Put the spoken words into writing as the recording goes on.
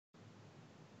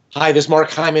Hi, this is Mark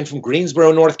Hyman from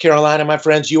Greensboro, North Carolina. My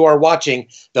friends, you are watching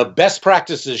the Best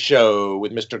Practices Show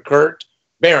with Mr. Kurt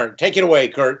Barron. Take it away,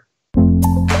 Kurt.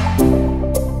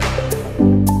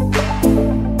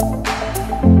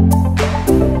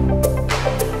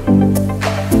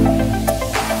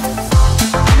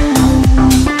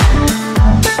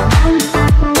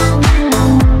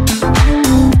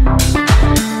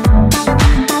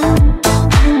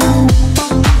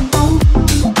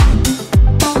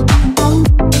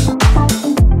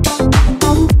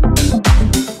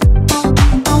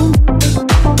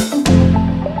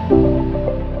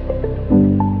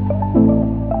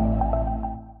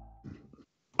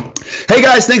 Hey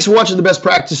guys, thanks for watching the Best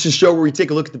Practices Show, where we take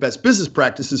a look at the best business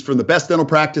practices from the best dental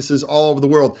practices all over the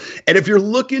world. And if you're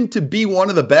looking to be one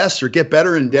of the best or get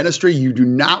better in dentistry, you do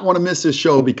not want to miss this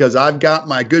show, because I've got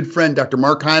my good friend, Dr.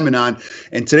 Mark Hyman, on.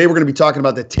 And today we're going to be talking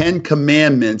about the 10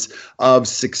 commandments of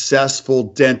successful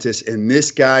dentists. And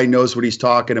this guy knows what he's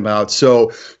talking about.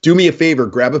 So do me a favor,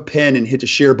 grab a pen and hit the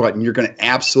share button. You're going to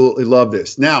absolutely love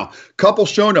this. Now, couple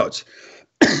show notes.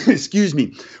 Excuse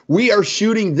me. We are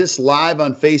shooting this live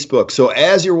on Facebook. So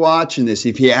as you're watching this,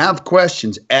 if you have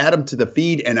questions, add them to the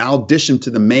feed and I'll dish them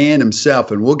to the man himself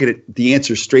and we'll get the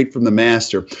answer straight from the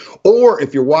master. Or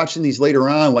if you're watching these later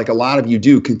on, like a lot of you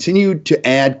do, continue to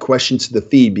add questions to the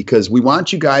feed, because we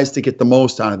want you guys to get the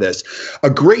most out of this. A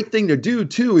great thing to do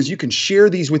too is you can share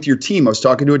these with your team. I was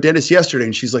talking to a dentist yesterday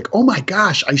and she's like, oh my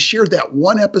gosh, I shared that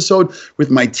one episode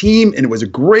with my team and it was a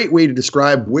great way to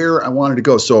describe where I wanted to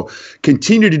go. So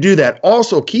continue to do that.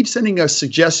 Also, keep sending us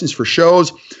suggestions for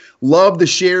shows. Love the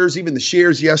shares, even the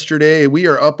shares yesterday. We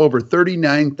are up over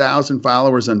 39,000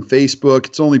 followers on Facebook.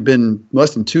 It's only been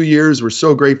less than 2 years. We're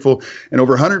so grateful. And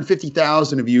over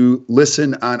 150,000 of you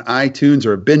listen on iTunes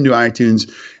or have been to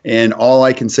iTunes. And all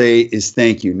I can say is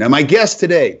thank you. Now, my guest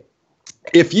today,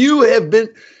 if you have been...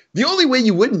 The only way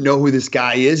you wouldn't know who this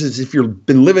guy is if you've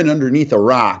been living underneath a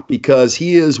rock, because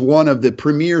he is one of the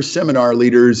premier seminar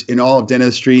leaders in all of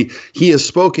dentistry. He has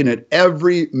spoken at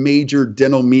every major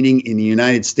dental meeting in the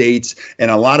United States and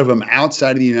a lot of them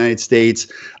outside of the United States.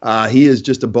 He is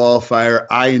just a ball of fire.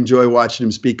 I enjoy watching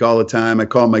him speak all the time. I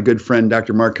call him my good friend,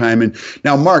 Dr. Mark Hyman.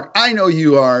 Now, Mark, I know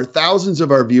you are. Thousands of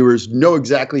our viewers know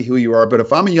exactly who you are. But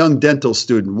if I'm a young dental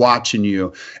student watching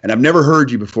you and I've never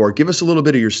heard you before, give us a little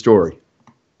bit of your story.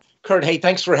 Kurt, hey,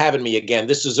 thanks for having me again.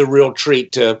 This is a real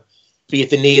treat to be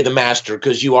at the knee of the master,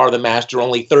 because you are the master.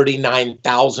 Only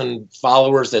 39,000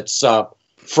 followers. That's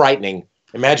frightening.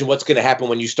 Imagine what's going to happen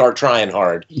when you start trying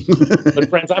hard. But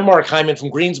friends, I'm Mark Hyman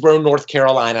from Greensboro, North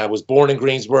Carolina. I was born in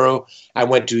Greensboro. I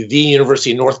went to the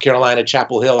University of North Carolina,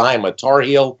 Chapel Hill. I am a Tar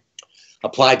Heel.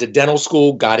 Applied to dental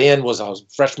school, got in, I was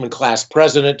freshman class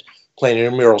president, playing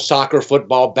intramural soccer,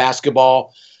 football,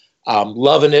 basketball.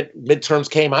 Loving it. Midterms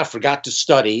came, I forgot to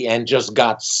study and just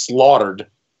got slaughtered.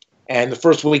 And the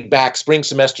first week back, spring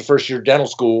semester, first year dental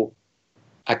school,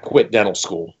 I quit dental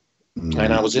school.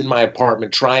 And I was in my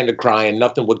apartment trying to cry and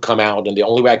nothing would come out. And the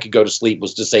only way I could go to sleep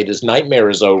was to say, this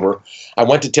nightmare is over. I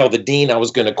went to tell the dean I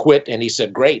was going to quit. And he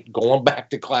said, great, go on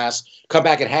back to class. Come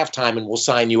back at halftime and we'll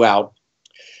sign you out.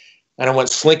 And I went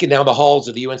slinking down the halls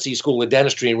of the UNC School of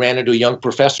Dentistry and ran into a young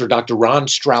professor, Dr. Ron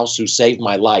Strauss, who saved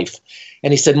my life.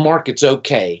 And he said, Mark, it's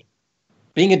okay.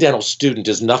 Being a dental student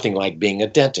is nothing like being a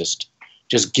dentist.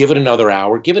 Just give it another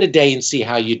hour, give it a day and see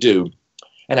how you do.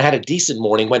 And I had a decent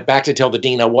morning, went back to tell the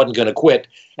dean I wasn't going to quit,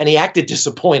 and he acted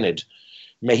disappointed.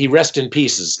 May he rest in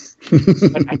pieces.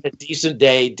 I had a decent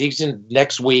day, decent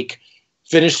next week,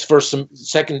 finished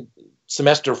second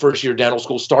semester, first year dental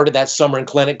school, started that summer in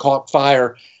clinic, caught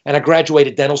fire, and I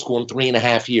graduated dental school in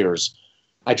 3.5 years.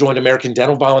 I joined American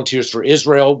Dental Volunteers for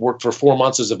Israel, worked for 4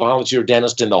 months as a volunteer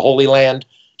dentist in the Holy Land,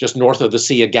 just north of the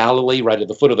Sea of Galilee, right at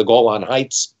the foot of the Golan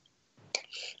Heights.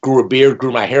 Grew a beard,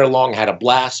 grew my hair long, had a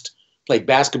blast, played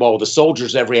basketball with the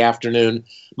soldiers every afternoon.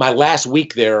 My last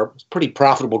week there was a pretty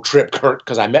profitable trip, Kurt,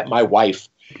 because I met my wife.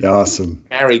 Awesome.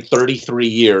 Married 33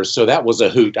 years, so that was a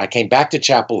hoot. I came back to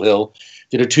Chapel Hill,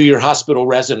 did a 2-year hospital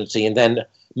residency, and then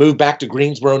moved back to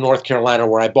Greensboro, North Carolina,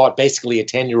 where I bought basically a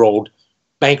 10-year-old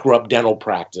bankrupt dental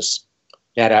practice.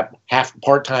 I had a half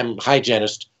part-time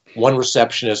hygienist, 1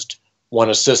 receptionist,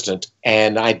 1 assistant,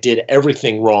 and I did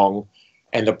everything wrong.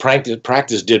 And the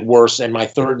practice did worse. And my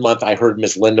 3rd month, I heard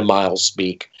Miss Linda Miles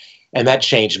speak, and that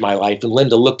changed my life. And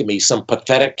Linda looked at me, some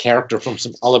pathetic character from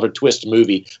some Oliver Twist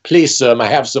movie. Please, sir, I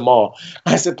have some more.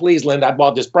 I said, please, Linda, I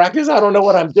bought this practice. I don't know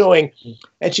what I'm doing.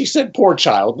 And she said, poor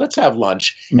child, let's have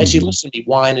lunch. And she listened to me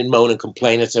whine and moan and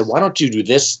complain and said, why don't you do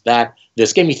this, that,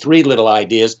 this? Gave me 3 little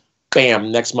ideas.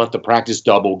 bam, next month the practice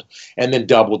doubled and then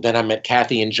doubled. Then I met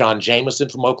Kathy and John Jameson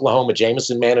from Oklahoma.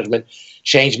 Jameson Management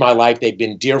changed my life. They've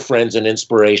been dear friends and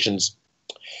inspirations.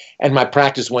 And my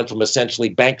practice went from essentially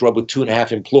bankrupt with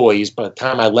 2.5 employees. By the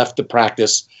time I left the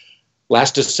practice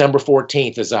last December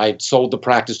 14th, as I sold the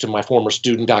practice to my former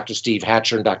student, Dr. Steve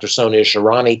Hatcher and Dr. Sonia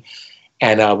Sharani,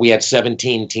 and we had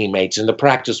 17 teammates, and the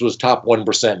practice was top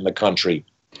 1% in the country.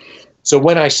 So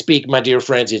when I speak, my dear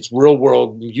friends, it's real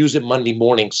world, use it Monday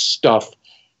morning stuff.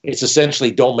 It's essentially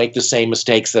don't make the same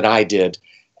mistakes that I did.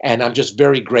 And I'm just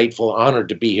very grateful, honored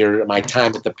to be here. My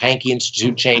time at the Pankey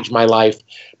Institute changed my life,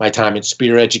 my time in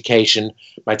Spear Education,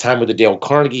 my time with the Dale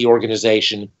Carnegie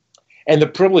Organization, and the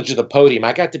privilege of the podium.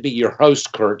 I got to be your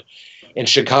host, Kurt, in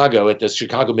Chicago at the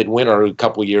Chicago Midwinter a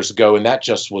couple of years ago, and that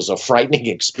just was a frightening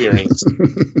experience.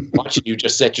 Watching you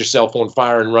just set yourself on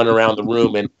fire and run around the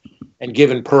room and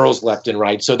giving pearls left and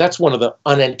right. So that's one of the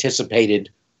unanticipated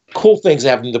cool things,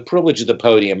 having the privilege of the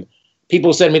podium.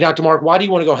 People said to me, Dr. Mark, why do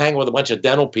you want to go hang with a bunch of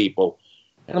dental people?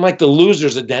 And I'm like, the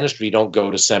losers of dentistry don't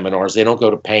go to seminars. They don't go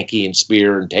to Pankey and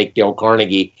Spear and take Dale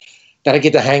Carnegie. That I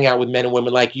get to hang out with men and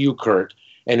women like you, Kurt,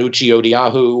 and Uche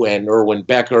Odiahu and Erwin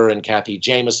Becker and Kathy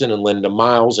Jameson and Linda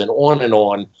Miles and on and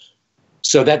on.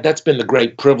 So that's been the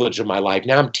great privilege of my life.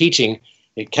 Now I'm teaching,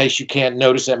 in case you can't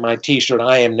notice at my T-shirt,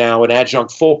 I am now an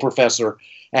adjunct full professor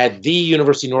at the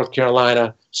University of North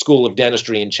Carolina School of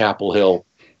Dentistry in Chapel Hill.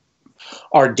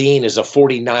 Our dean is a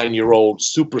 49-year-old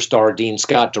superstar, Dean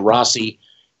Scott DeRossi.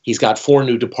 He's got 4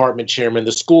 new department chairmen.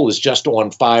 The school is just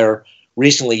on fire.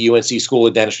 Recently, UNC School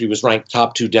of Dentistry was ranked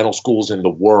top 2 dental schools in the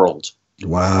world.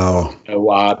 Wow.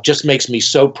 So, just makes me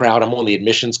so proud. I'm on the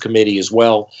admissions committee as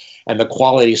well. And the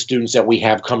quality of students that we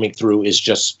have coming through is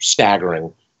just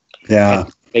staggering. Yeah. And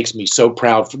it makes me so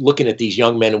proud looking at these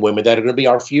young men and women that are going to be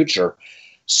our future.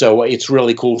 So it's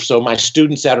really cool. So my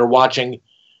students that are watching,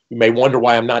 you may wonder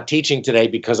why I'm not teaching today,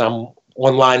 because I'm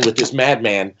online with this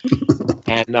madman.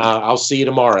 And I'll see you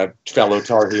tomorrow, fellow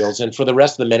Tar Heels. And for the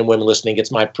rest of the men and women listening,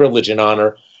 it's my privilege and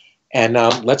honor. And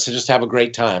let's just have a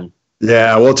great time.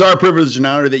 Yeah, well, it's our privilege and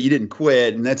honor that you didn't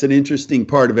quit. And that's an interesting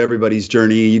part of everybody's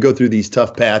journey. You go through these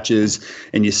tough patches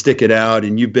and you stick it out.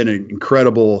 And you've been an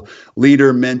incredible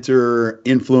leader, mentor,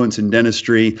 influence in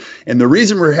dentistry. And the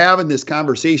reason we're having this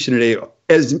conversation today,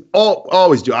 as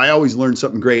always do, I always learn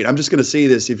something great. I'm just going to say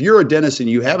this. If you're a dentist and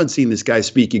you haven't seen this guy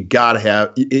speak, you got to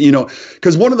have,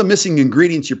 because one of the missing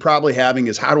ingredients you're probably having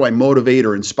is, how do I motivate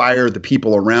or inspire the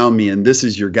people around me? And this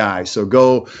is your guy.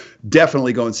 So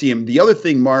definitely go and see him. The other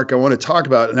thing, Mark, I want to talk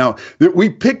about now,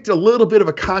 we picked a little bit of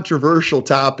a controversial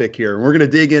topic here, and we're going to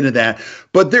dig into that.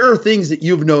 But there are things that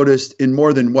you've noticed in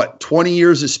more than 20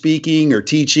 years of speaking or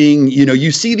teaching.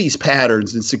 You see these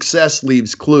patterns, and success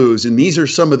leaves clues. And these are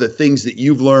some of the things that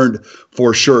you've learned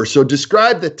for sure. So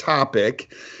describe the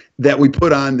topic that we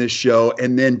put on this show,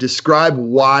 and then describe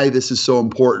why this is so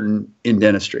important in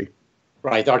dentistry.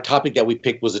 Right. Our topic that we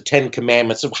picked was the 10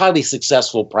 Commandments of highly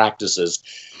successful practices.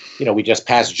 We just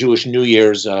passed Jewish New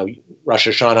Year's, Rosh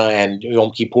Hashanah, and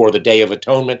Yom Kippur, the Day of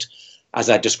Atonement. As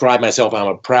I describe myself, I'm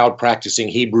a proud practicing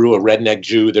Hebrew, a redneck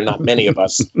Jew. There are not many of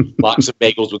us. Lots of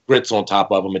bagels with grits on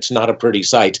top of them. It's not a pretty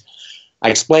sight.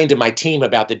 I explained to my team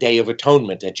about the Day of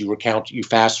Atonement, that you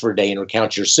fast for a day and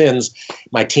recount your sins.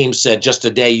 My team said, just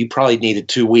a day, you probably needed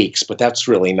 2 weeks, but that's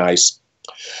really nice.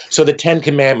 So the 10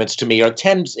 Commandments to me are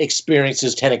 10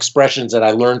 experiences, 10 expressions that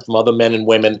I learned from other men and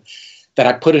women that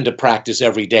I put into practice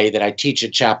every day, that I teach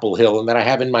at Chapel Hill, and that I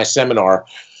have in my seminar.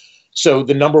 So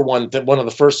the number one, one of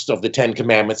the first of the 10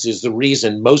 Commandments is the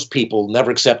reason most people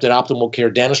never accepted optimal care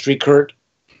dentistry, Kurt.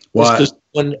 Why? Because no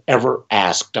one ever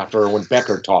asked. Dr. Erwin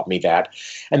Becker taught me that.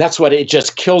 And that's what it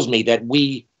just kills me, that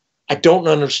I don't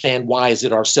understand why. Is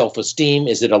it our self-esteem?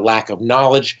 Is it a lack of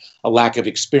knowledge, a lack of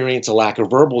experience, a lack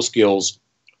of verbal skills?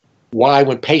 Why,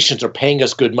 when patients are paying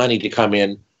us good money to come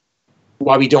in,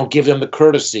 why we don't give them the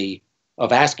courtesy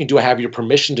of asking, do I have your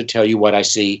permission to tell you what I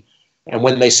see? And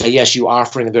when they say yes, you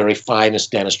offering the very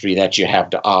finest dentistry that you have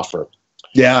to offer.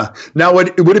 Yeah. Now,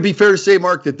 would it be fair to say,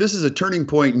 Mark, that this is a turning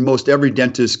point in most every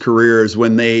dentist's career, is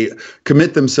when they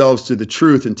commit themselves to the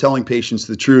truth and telling patients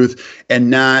the truth and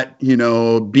not,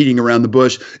 beating around the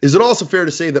bush? Is it also fair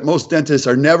to say that most dentists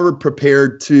are never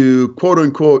prepared to, quote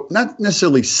unquote, not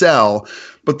necessarily sell,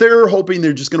 but they're hoping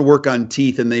they're just going to work on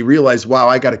teeth, and they realize, wow,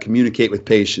 I got to communicate with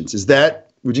patients?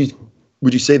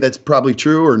 Would you say that's probably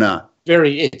true or not?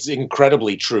 It's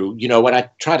incredibly true. What I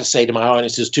try to say to my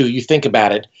audiences too, you think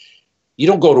about it, you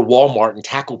don't go to Walmart and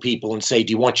tackle people and say,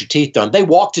 do you want your teeth done? They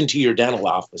walked into your dental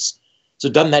office. So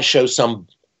doesn't that show some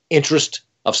interest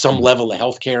of some level of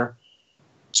healthcare?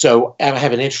 So I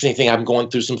have an interesting thing. I'm going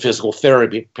through some physical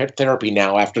therapy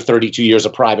now after 32 years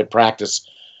of private practice.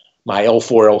 My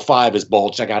L4, L5 is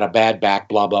bulged. I got a bad back,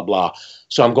 blah, blah, blah.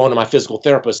 So I'm going to my physical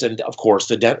therapist. And of course,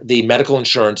 the medical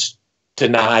insurance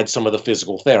denied some of the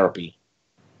physical therapy.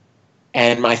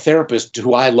 And my therapist,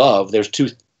 who I love, there's two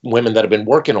women that have been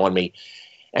working on me.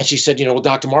 And she said, well,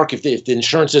 Dr. Mark, if the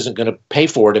insurance isn't going to pay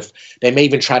for it, if they may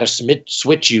even try to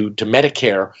switch you to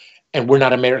Medicare, and we're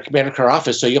not a Medicare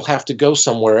office, so you'll have to go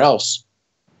somewhere else.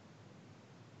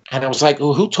 And I was like,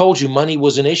 well, who told you money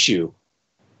was an issue?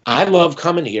 I love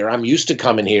coming here. I'm used to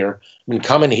coming here. I've been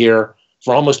coming here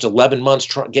for almost 11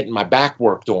 months getting my back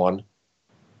worked on.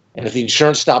 And if the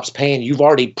insurance stops paying, you've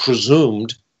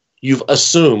assumed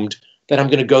that I'm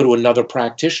going to go to another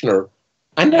practitioner.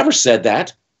 I never said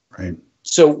that. Right.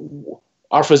 So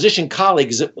our physician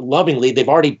colleagues, lovingly, they've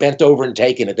already bent over and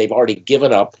taken it. They've already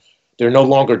given up. They're no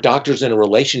longer doctors in a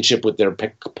relationship with their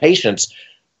patients.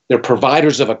 They're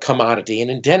providers of a commodity.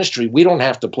 And in dentistry, we don't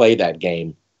have to play that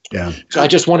game. Yeah. So I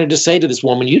just wanted to say to this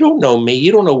woman, you don't know me.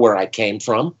 You don't know where I came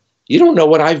from. You don't know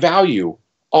what I value.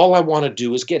 All I want to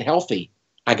do is get healthy.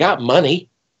 I got money.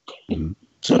 Mm-hmm.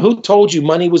 So who told you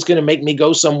money was going to make me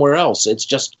go somewhere else? It's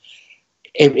just,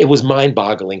 it was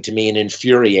mind-boggling to me and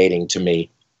infuriating to me.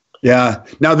 Yeah.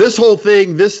 Now, this whole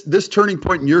thing, this turning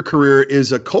point in your career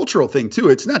is a cultural thing, too.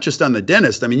 It's not just on the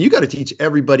dentist. I mean, you got to teach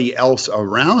everybody else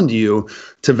around you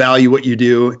to value what you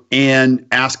do and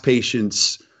ask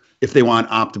patients if they want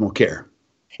optimal care.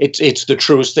 It's the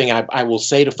truest thing. I will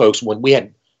say to folks, when we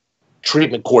had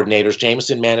treatment coordinators,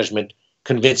 Jameson Management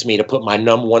convinced me to put my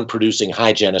number one producing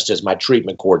hygienist as my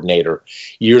treatment coordinator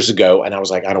years ago. And I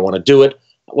was like, I don't want to do it.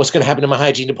 What's going to happen to my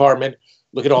hygiene department?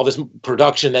 Look at all this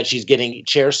production that she's getting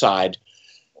chairside.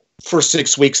 For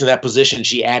 6 weeks in that position,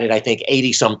 she added, I think,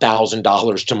 $80-some thousand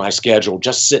to my schedule,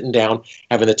 just sitting down,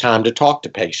 having the time to talk to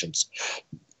patients.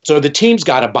 So the team's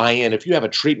got to buy in. If you have a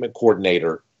treatment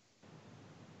coordinator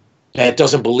that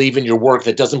doesn't believe in your work,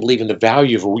 that doesn't believe in the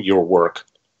value of your work,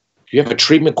 if you have a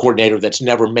treatment coordinator that's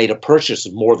never made a purchase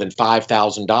of more than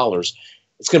 $5,000,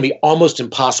 it's going to be almost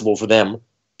impossible for them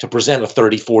to present a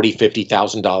 $30,000, $40,000,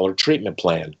 $50,000 treatment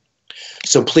plan.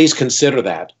 So please consider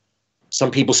that.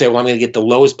 Some people say, well, I'm going to get the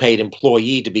lowest paid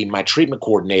employee to be my treatment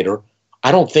coordinator.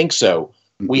 I don't think so.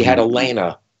 We had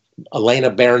Elena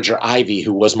Berenger-Ivy,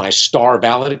 who was my star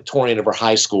valedictorian of her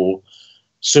high school,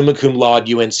 summa cum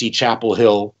laude, UNC Chapel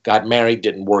Hill, got married,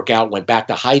 didn't work out, went back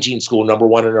to hygiene school, number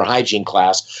one in her hygiene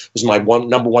class, was my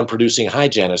number one producing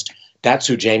hygienist. That's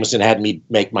who Jameson had me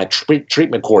make my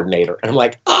treatment coordinator. And I'm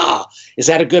like, is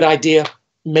that a good idea?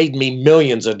 Made me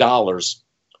millions of dollars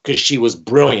because she was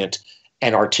brilliant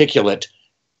and articulate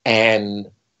and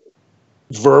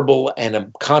verbal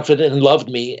and confident and loved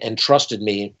me and trusted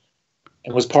me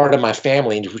and was part of my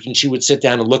family. And she would sit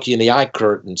down and look you in the eye,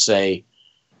 Kurt, and say,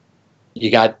 you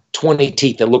got 20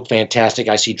 teeth that look fantastic.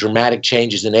 I see dramatic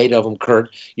changes in 8 of them, Kurt.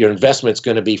 Your investment's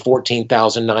going to be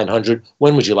 $14,900.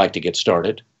 When would you like to get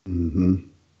started? Mm-hmm.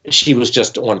 She was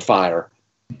just on fire.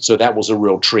 So that was a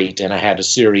real treat. And I had a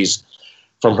series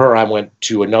from her. I went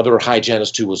to another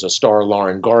hygienist who was a star,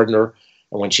 Lauren Gardner.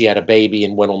 And when she had a baby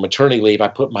and went on maternity leave, I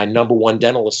put my number one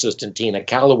dental assistant, Tina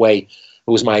Calloway,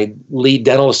 who was my lead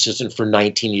dental assistant for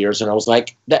 19 years. And I was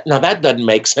like, that doesn't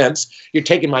make sense. You're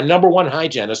taking my number one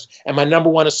hygienist and my number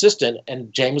one assistant.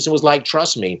 And Jameson was like,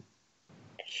 trust me.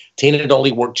 Tina had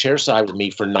only worked chairside with me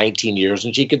for 19 years.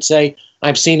 And she could say,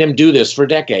 I've seen him do this for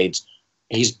decades.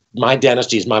 He's my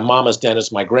dentist. He's my mama's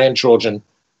dentist, my grandchildren.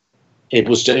 It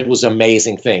was an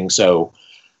amazing thing. So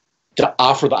to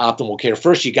offer the optimal care,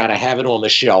 first you got to have it on the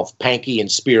shelf. Pankey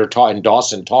and Spear and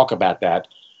Dawson talk about that.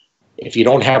 If you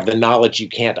don't have the knowledge, you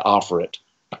can't offer it.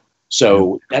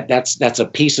 So that's a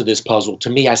piece of this puzzle. To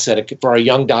me, I said, for our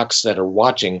young docs that are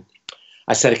watching,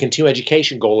 I set a continuing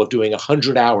education goal of doing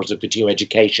 100 hours of continuing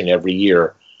education every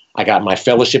year. I got my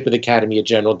fellowship at the Academy of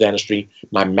General Dentistry,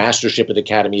 my mastership at the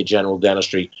Academy of General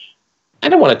Dentistry. I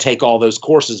didn't want to take all those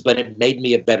courses, but it made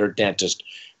me a better dentist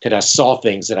because I saw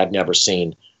things that I'd never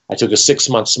seen. I took a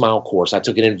 6-month smile course. I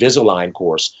took an Invisalign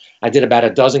course. I did about a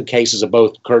dozen cases of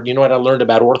both. Kurt, you know what I learned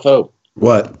about ortho?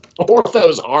 What? Ortho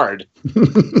is hard.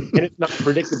 And it's not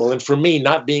predictable. And for me,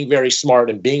 not being very smart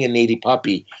and being a needy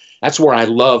puppy, that's where I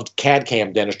loved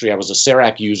CAD-CAM dentistry. I was a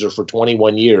CERAC user for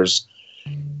 21 years.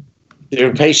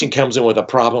 Their patient comes in with a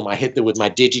problem. I hit them with my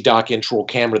DigiDoc intraoral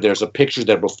camera. There's a picture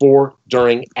there before,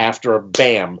 during, after,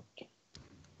 bam.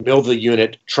 Mill the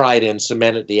unit, try it in,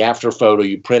 cement it, the after photo,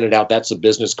 you print it out. That's a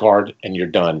business card, and you're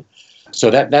done. So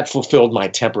that fulfilled my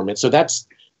temperament. So that's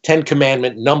 10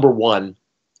 commandment number 1.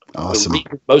 Awesome.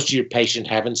 Most of your patients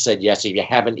haven't said yes if you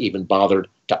haven't even bothered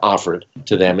to offer it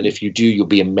to them. And if you do, you'll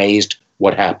be amazed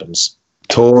what happens.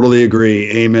 Totally agree.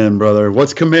 Amen, brother.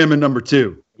 What's commandment number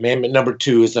 2? Commandment number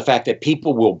 2 is the fact that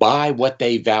people will buy what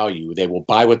they value. They will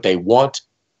buy what they want,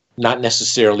 not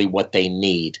necessarily what they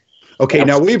need. Okay,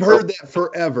 now we've heard that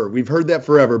forever. We've heard that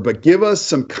forever, but give us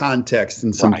some context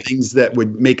and some things that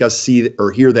would make us see or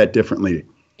hear that differently.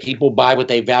 People buy what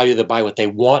they value, they buy what they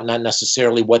want, not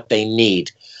necessarily what they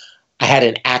need. I had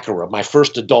an Acura. My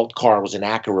first adult car was an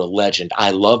Acura Legend.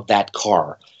 I loved that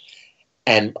car.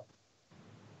 And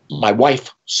my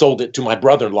wife sold it to my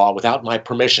brother-in-law without my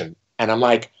permission. And I'm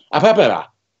like,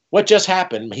 what just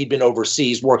happened? He'd been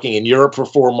overseas working in Europe for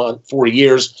 4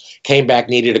 years, came back,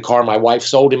 needed a car. My wife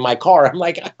sold him my car. I'm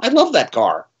like, I love that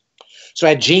car. So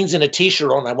I had jeans and a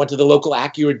T-shirt on. I went to the local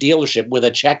Acura dealership with a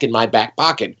check in my back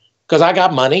pocket because I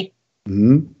got money.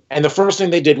 Mm-hmm. And the first thing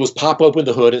they did was pop open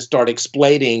the hood and start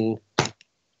explaining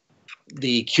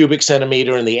the cubic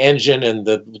centimeter and the engine and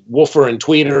the woofer and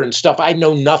tweeter and stuff. I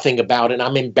know nothing about it. And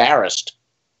I'm embarrassed.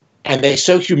 And they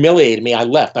so humiliated me, I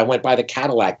left. I went by the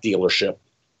Cadillac dealership.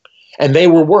 And they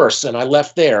were worse, and I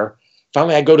left there.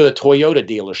 Finally, I go to the Toyota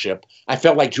dealership. I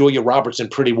felt like Julia Roberts in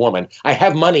Pretty Woman. I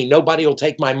have money. Nobody will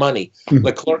take my money.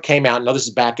 The clerk came out. Now, this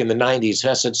is back in the 90s.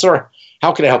 I said, sir,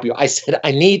 how can I help you? I said,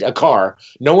 I need a car.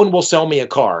 No one will sell me a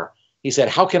car. He said,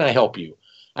 how can I help you?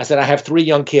 I said, I have 3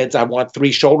 young kids. I want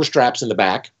 3 shoulder straps in the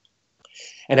back.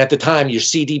 And at the time, your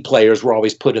CD players were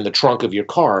always put in the trunk of your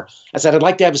car. I said, I'd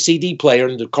like to have a CD player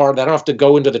in the car that I don't have to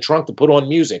go into the trunk to put on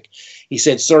music. He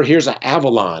said, sir, here's an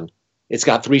Avalon. It's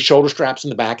got 3 shoulder straps in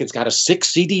the back. It's got a 6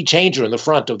 CD changer in the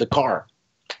front of the car,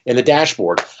 in the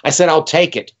dashboard. I said, I'll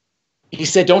take it. He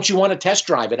said, don't you want to test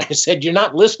drive it? I said, you're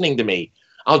not listening to me.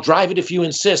 I'll drive it if you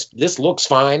insist. This looks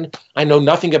fine. I know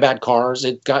nothing about cars.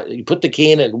 You put the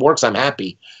key in and it works. I'm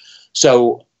happy.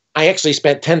 So I actually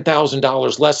spent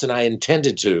 $10,000 less than I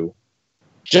intended to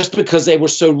just because they were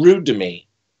so rude to me.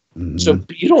 Mm-hmm. So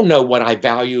you don't know what I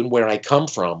value and where I come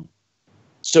from.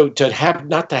 So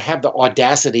not to have the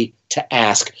audacity to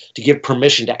ask, to give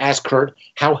permission to ask, Kurt,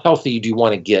 how healthy do you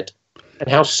want to get? And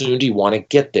how soon do you want to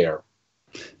get there?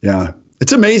 Yeah.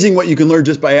 It's amazing what you can learn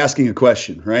just by asking a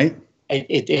question, right?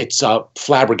 It's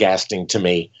flabbergasting to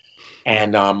me.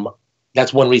 And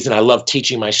that's one reason I love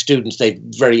teaching my students. They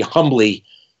very humbly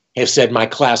have said my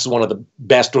class is one of the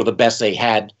best or the best they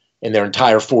had in their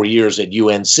entire 4 years at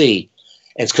UNC.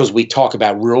 And it's because we talk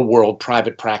about real world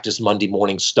private practice Monday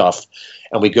morning stuff.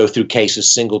 And we go through cases,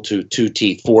 single tooth, 2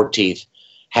 teeth, 4 teeth,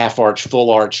 half arch,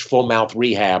 full mouth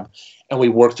rehab. And we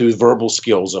work through verbal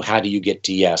skills of how do you get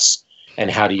to yes and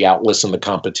how do you outlisten the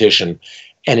competition.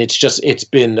 And it's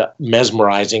been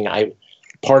mesmerizing.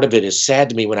 Part of it is sad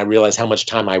to me when I realize how much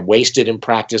time I wasted in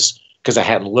practice because I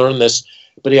hadn't learned this.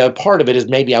 But the other part of it is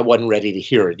maybe I wasn't ready to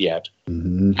hear it yet.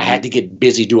 Mm-hmm. I had to get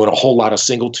busy doing a whole lot of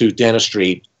single tooth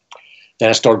dentistry. Then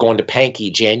I started going to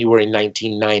Pankey January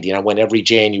 1990, and I went every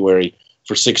January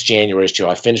for 6 Januaries till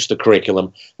I finished the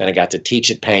curriculum. Then I got to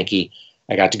teach at Pankey.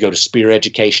 I got to go to Spear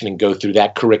Education and go through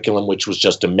that curriculum, which was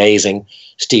just amazing.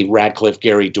 Steve Radcliffe,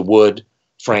 Gary DeWood,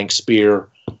 Frank Spear,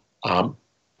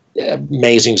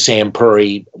 amazing Sam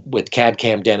Purry with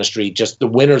CAD-CAM dentistry, just the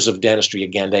winners of dentistry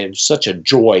again. They had such a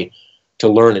joy to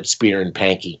learn at Spear and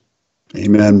Pankey.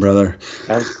 Amen, brother.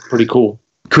 That was pretty cool.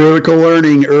 Critical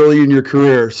learning early in your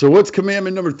career. So what's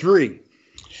commandment number 3?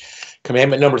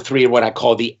 Commandment number 3 are what I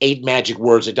call the 8 magic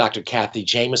words that Dr. Kathy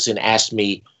Jameson asked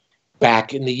me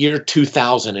back in the year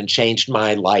 2000 and changed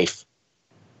my life.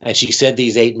 And she said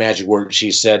these 8 magic words.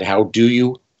 She said, how do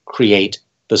you create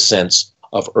the sense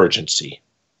of urgency?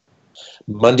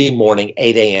 Monday morning,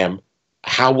 8 a.m.,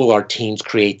 how will our teams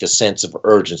create the sense of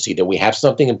urgency that we have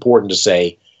something important to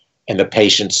say and the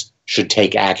patients should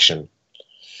take action?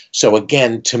 So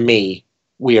again, to me,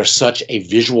 we are such a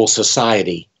visual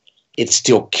society. It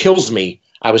still kills me.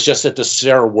 I was just at the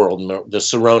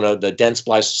Serona, the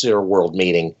Dentsply Sarah World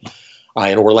meeting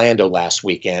in Orlando last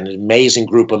weekend, an amazing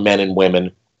group of men and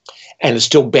women. And it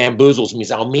still bamboozles me.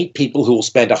 I'll meet people who will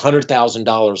spend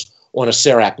 $100,000 on a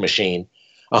CERAC machine,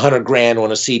 $100,000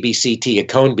 on a CBCT, a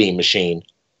cone beam machine.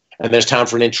 And there's time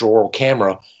for an intraoral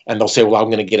camera. And they'll say, well, I'm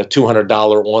going to get a $200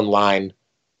 online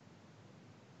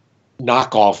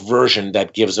knockoff version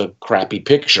that gives a crappy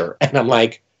picture. And I'm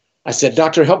like, I said,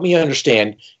 doctor, help me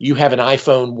understand. You have an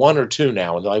iPhone 1 or 2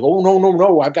 now. And they're like, oh,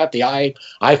 no. I've got the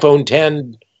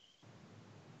iPhone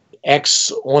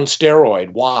 10X on steroid.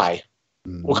 Why?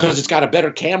 Mm-hmm. Well, because it's got a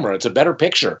better camera. It's a better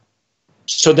picture.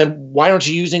 So then why aren't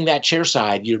you using that chair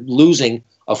side? You're losing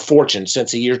a fortune.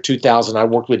 Since the year 2000, I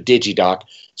worked with DigiDoc.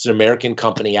 It's an American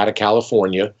company out of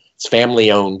California. It's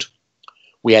family owned.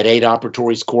 We had 8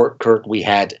 operatories, Kurt. We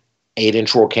had 8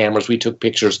 intraoral cameras. We took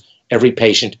pictures, every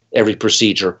patient, every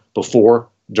procedure, before,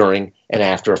 during, and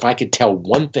after. If I could tell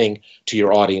one thing to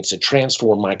your audience that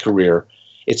transformed my career,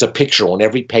 It's a picture on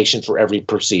every patient for every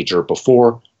procedure,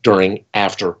 before, during,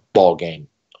 after ball game.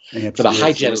 For the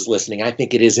hygienist listening, I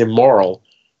think it is immoral.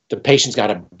 The patient's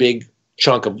got a big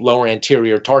chunk of lower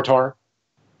anterior tartar.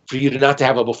 For you to not to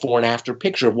have a before and after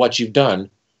picture of what you've done,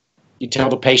 you tell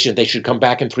the patient they should come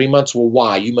back in 3 months. Well,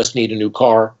 why? You must need a new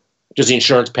car. Does the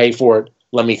insurance pay for it?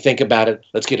 Let me think about it.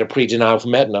 Let's get a pre-denial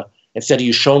from Aetna. Instead of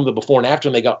you show them the before and after,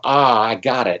 and they go, I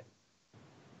got it.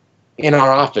 In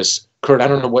our office, Kurt, I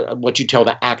don't know what you tell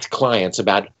the ACT clients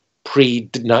about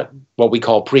what we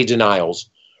call pre-denials,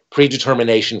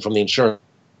 predetermination from the insurance.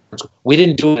 We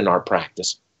didn't do it in our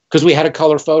practice because we had a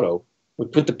color photo. We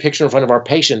put the picture in front of our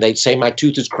patient. They'd say, my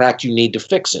tooth is cracked. You need to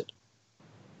fix it.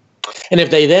 And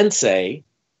if they then say,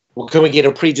 well, can we get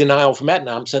a pre-denial from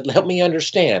Aetna? I said, help me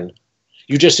understand.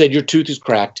 You just said your tooth is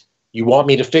cracked. You want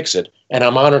me to fix it. And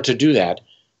I'm honored to do that.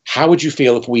 How would you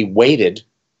feel if we waited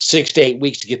 6 to 8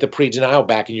 weeks to get the pre-denial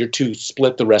back and your tooth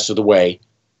split the rest of the way?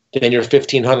 Then your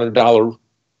 $1,500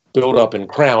 buildup in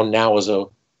crown now is a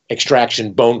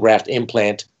extraction bone graft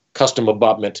implant, custom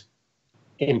abutment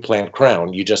implant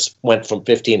crown. You just went from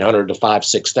 $1,500 to $5,000,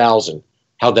 $6,000.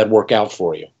 How'd that work out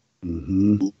for you?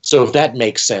 Mm-hmm. So if that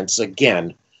makes sense,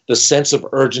 again, the sense of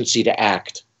urgency to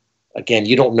act. Again,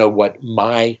 you don't know what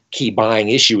my key buying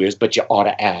issue is, but you ought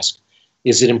to ask,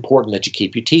 is it important that you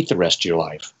keep your teeth the rest of your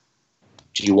life?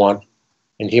 Do you want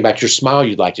anything about your smile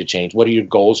you'd like to change? What are your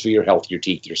goals for your health, your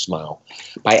teeth, your smile?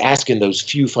 By asking those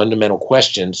few fundamental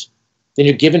questions, then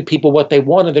you're giving people what they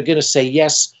want, and they're going to say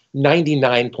yes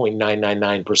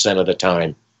 99.999% of the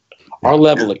time. Our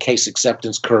level of case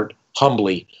acceptance, Kurt,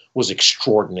 humbly, was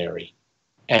extraordinary.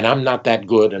 And I'm not that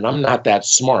good, and I'm not that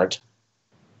smart,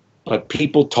 but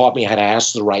people taught me how to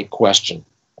ask the right question.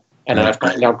 And I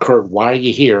find out, Kurt, why are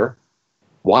you here?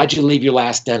 Why'd you leave your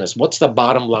last dentist? What's the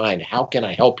bottom line? How can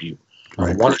I help you?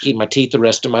 I want to keep my teeth the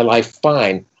rest of my life.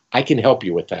 Fine, I can help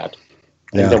you with that.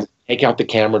 Yeah. And then we take out the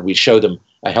camera and we show them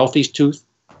a healthy tooth.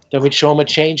 Then we'd show them a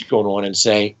change going on and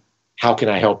say, how can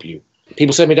I help you?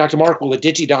 People say to me, Dr. Mark, well, a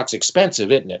DigiDoc's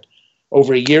expensive, isn't it?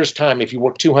 Over a year's time, if you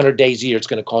work 200 days a year, it's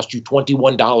going to cost you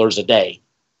 $21 a day.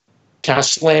 Can I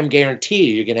slam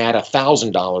guarantee you're going to add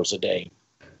 $1,000 a day?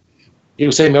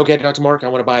 People say to me, okay, Dr. Mark, I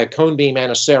want to buy a cone beam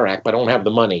and a CEREC, but I don't have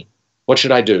the money. What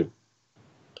should I do?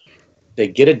 They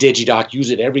get a DigiDoc, use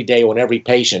it every day on every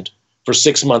patient. For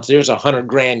 6 months, there's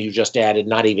 $100,000 you just added,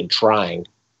 not even trying.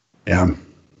 Yeah,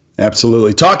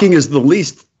 absolutely. Talking is the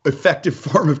least effective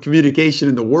form of communication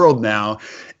in the world now.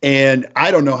 And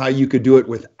I don't know how you could do it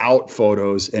without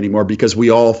photos anymore, because we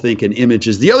all think in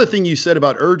images. The other thing you said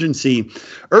about urgency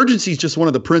is just one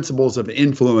of the principles of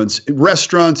influence.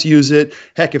 Restaurants use it.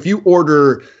 Heck, if you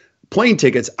order plane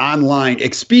tickets online,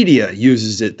 Expedia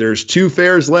uses it. There's 2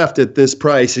 fares left at this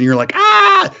price. And you're like,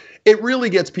 it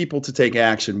really gets people to take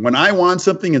action. When I want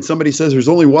something and somebody says there's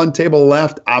only 1 table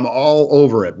left, I'm all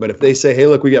over it. But if they say, hey,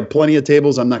 look, we got plenty of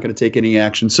tables, I'm not going to take any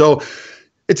action. So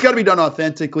it's got to be done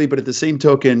authentically. But at the same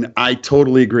token, I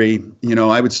totally agree. You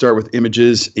know, I would start with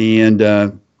images and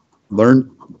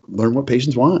learn what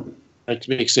patients want. It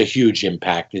makes a huge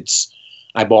impact.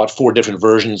 I bought 4 different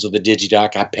versions of the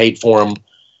DigiDoc. I paid for them.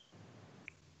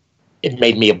 It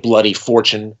made me a bloody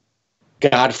fortune.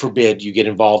 God forbid you get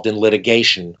involved in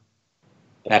litigation.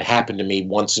 That happened to me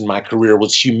once in my career. It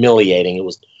was humiliating.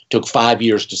 It took 5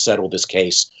 years to settle this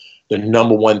case. The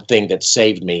number one thing that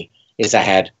saved me is I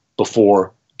had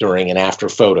before, during, and after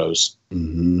photos.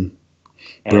 Mm-hmm.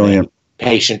 Brilliant. And a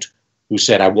patient who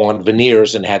said, I want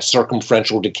veneers, and had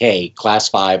circumferential decay, class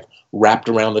 5, wrapped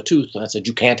around the tooth. And I said,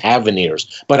 you can't have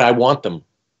veneers, but I want them.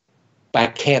 But I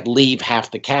can't leave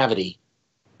half the cavity.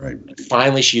 Right.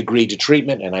 Finally, she agreed to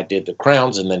treatment, and I did the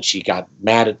crowns, and then she got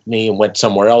mad at me and went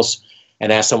somewhere else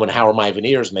and asked someone, how are my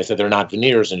veneers? And they said, they're not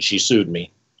veneers, and she sued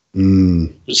me.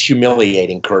 It was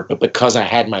humiliating, Kurt, but because I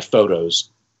had my photos,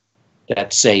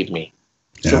 that saved me.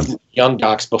 Yeah. So young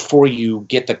docs, before you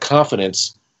get the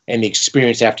confidence and the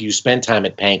experience after you spend time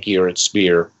at Pankey or at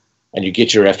Spear, and you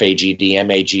get your FAGD,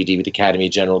 MAGD with Academy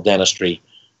of General Dentistry,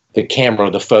 the camera,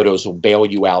 the photos will bail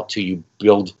you out till you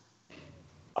build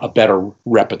a better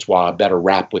repertoire, a better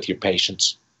rap with your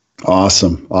patients.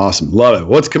 Awesome. Awesome. Love it.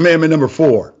 What's commandment number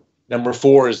 4? Number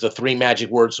 4 is the 3 magic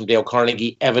words from Dale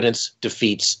Carnegie: evidence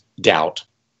defeats doubt.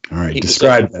 All right. People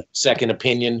describe that. Second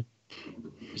opinion.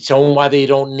 Tell them why they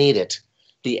don't need it.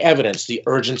 The evidence, the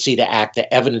urgency to act,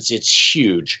 the evidence, it's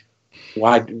huge.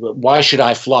 Why should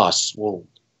I floss? Well,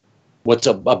 what's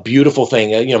a beautiful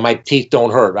thing? You know, my teeth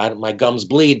don't hurt. My gums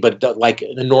bleed, but like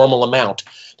the normal amount.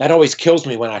 That always kills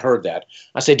me when I heard that.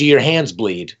 I say, do your hands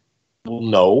bleed? Well,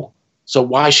 no. So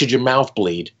why should your mouth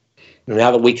bleed?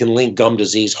 Now that we can link gum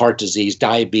disease, heart disease,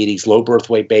 diabetes, low birth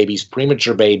weight babies,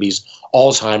 premature babies,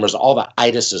 Alzheimer's, all the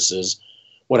itises,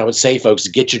 what I would say, folks, is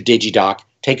get your DigiDoc,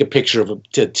 take a picture of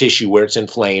a tissue where it's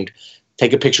inflamed,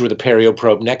 take a picture with a perio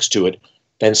probe next to it,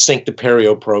 then sink the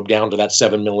perio probe down to that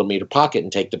 7-millimeter pocket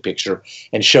and take the picture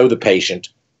and show the patient,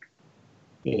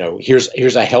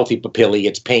 here's a healthy papillae.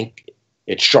 It's pink,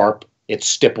 it's sharp, it's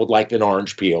stippled like an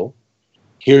orange peel.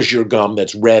 Here's your gum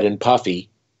that's red and puffy.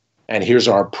 And here's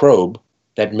our probe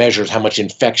that measures how much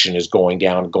infection is going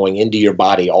into your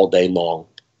body all day long.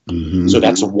 Mm-hmm. So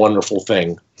that's a wonderful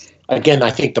thing. Again,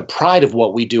 I think the pride of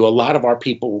what we do, a lot of our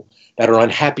people that are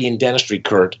unhappy in dentistry,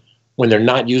 Kurt, when they're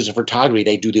not using photography,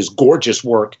 they do this gorgeous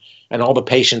work, and all the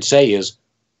patients say is,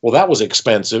 well, that was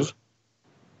expensive.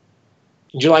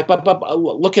 And you're like, but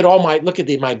look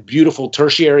at my beautiful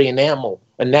tertiary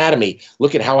anatomy.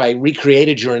 Look at how I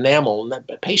recreated your enamel.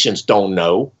 And patients don't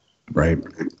know. Right.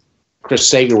 Chris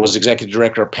Sager was executive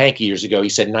director of Pankey years ago. He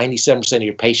said 97% of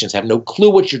your patients have no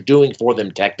clue what you're doing for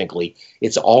them technically.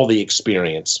 It's all the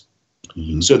experience.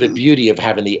 Mm-hmm. So the beauty of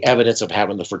having the evidence, of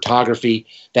having the photography,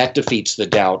 that defeats the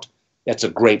doubt. That's a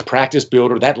great practice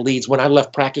builder. That leads, when I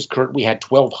left practice, Kurt, we had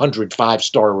 1,200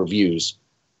 5-star reviews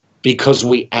because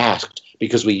we asked,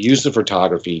 because we used the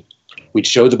photography. We'd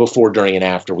show the before, during, and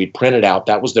after. We'd print it out.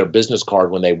 That was their business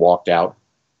card when they walked out.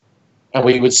 And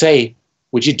we would say,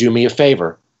 would you do me a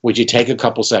favor? Would you take a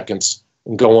couple seconds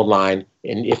and go online?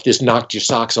 And if this knocked your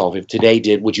socks off, if today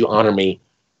did, would you honor me?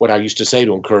 What I used to say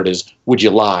to him, Kurt, is, would you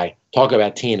lie? Talk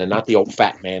about Tina, not the old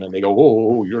fat man. And they go,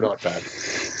 oh, you're not fat.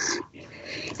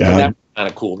 Yeah. That was kind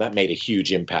of cool. That made a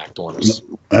huge impact on us.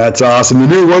 That's awesome. The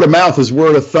new word of mouth is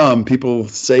word of thumb. People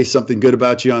say something good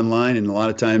about you online, and a lot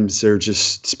of times they're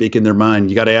just speaking their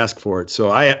mind. You got to ask for it. So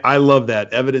I love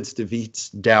that. Evidence defeats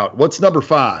doubt. What's number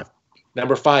 5?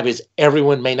 Number 5 is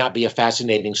everyone may not be a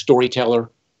fascinating storyteller,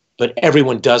 but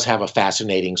everyone does have a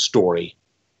fascinating story.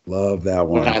 Love that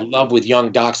one. What I love with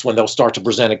young docs, when they'll start to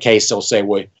present a case, they'll say,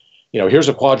 well, here's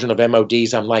a quadrant of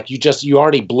MODs. I'm like, you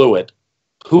already blew it.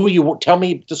 Who are you? Tell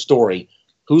me the story.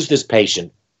 Who's this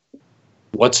patient?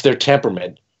 What's their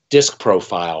temperament? Disc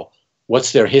profile?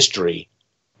 What's their history?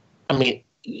 I mean,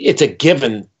 it's a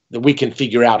given that we can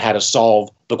figure out how to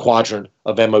solve the quadrant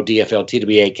of MOD, FL,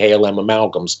 TWA, KLM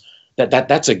amalgams.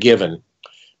 That's a given.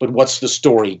 But what's the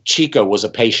story? Chico was a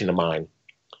patient of mine.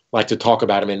 I like to talk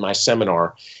about him in my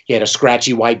seminar. He had a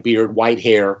scratchy white beard, white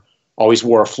hair, always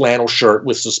wore a flannel shirt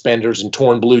with suspenders and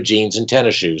torn blue jeans and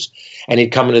tennis shoes. And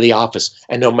he'd come into the office,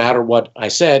 and no matter what I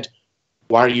said,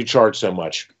 why are you charged so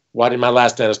much? Why did my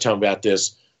last dentist tell me about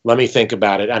this? Let me think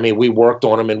about it. I mean, we worked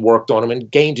on him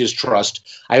and gained his trust.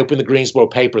 I opened the Greensboro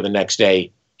paper the next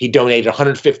day. He donated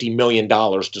 $150 million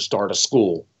to start a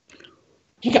school.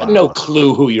 You got no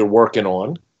clue who you're working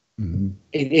on. Mm-hmm.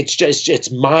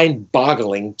 It's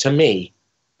mind-boggling to me.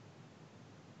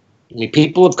 I mean,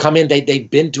 people have come in, they've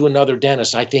been to another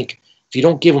dentist. I think if you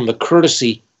don't give them the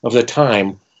courtesy of the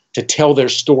time to tell their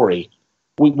story,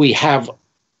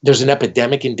 there's an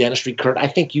epidemic in dentistry, Kurt. I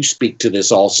think you speak to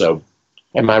this also.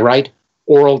 Am I right?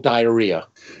 Oral diarrhea.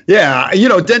 Yeah.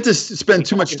 Dentists spend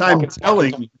too much time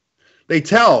telling. They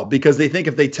tell because they think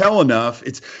if they tell enough,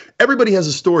 everybody has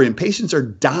a story, and patients are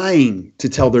dying to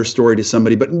tell their story to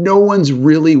somebody, but no one's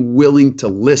really willing to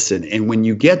listen. And when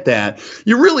you get that,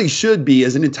 you really should be,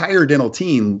 as an entire dental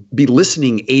team, be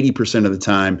listening 80% of the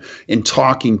time and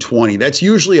talking 20. That's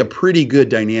usually a pretty good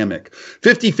dynamic.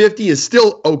 50-50 is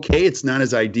still okay. It's not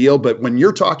as ideal, but when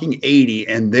you're talking 80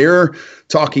 and they're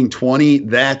talking 20,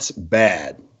 that's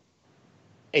bad.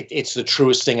 It's the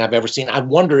truest thing I've ever seen. I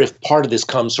wonder if part of this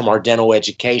comes from our dental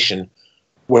education,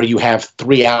 where you have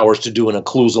 3 hours to do an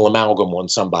occlusal amalgam on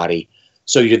somebody.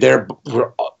 So you're there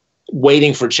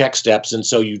waiting for check steps, and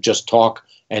so you just talk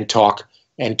and talk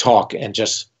and talk, and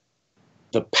just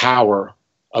the power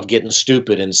of getting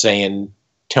stupid and saying,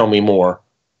 tell me more.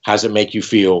 How does it make you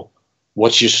feel?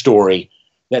 What's your story?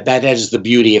 That is the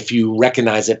beauty. If you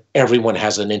recognize that everyone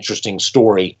has an interesting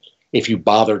story, if you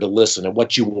bother to listen. And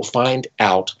what you will find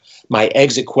out, my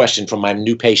exit question from my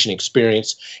new patient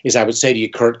experience is, I would say to you,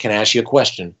 Kurt, can I ask you a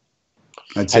question?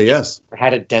 I'd say yes.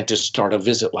 Had a dentist start a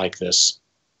visit like this?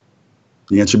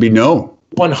 The answer would be no.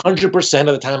 100% of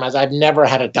the time, I've never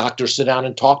had a doctor sit down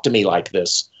and talk to me like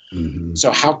this. Mm-hmm.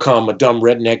 So how come a dumb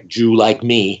redneck Jew like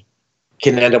me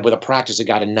can end up with a practice that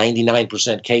got a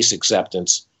 99% case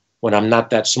acceptance when I'm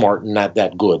not that smart and not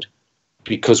that good?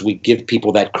 Because we give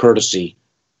people that courtesy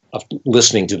of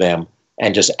listening to them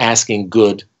and just asking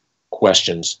good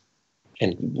questions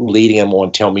and leading them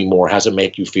on. Tell me more. How does it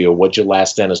make you feel? What'd your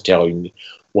last dentist tell you?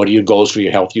 What are your goals for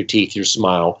your health, your teeth, your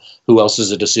smile? Who else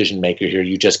is a decision maker here?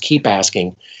 You just keep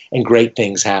asking, and great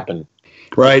things happen.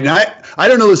 Right. And I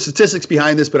don't know the statistics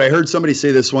behind this, but I heard somebody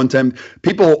say this one time.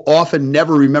 People often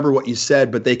never remember what you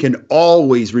said, but they can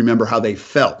always remember how they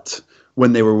felt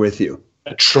when they were with you.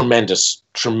 A tremendous,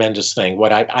 tremendous thing.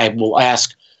 What I will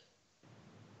ask,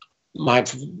 my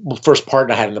first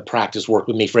partner I had in the practice worked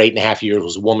with me for 8.5 years,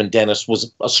 was a woman dentist,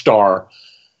 was a star.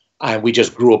 And we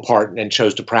just grew apart and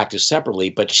chose to practice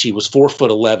separately. But she was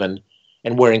 4'11"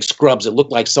 and wearing scrubs. It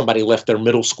looked like somebody left their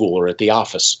middle schooler at the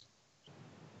office.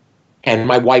 And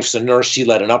my wife's a nurse. She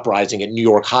led an uprising at New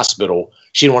York Hospital.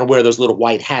 She didn't want to wear those little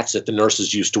white hats that the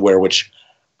nurses used to wear, which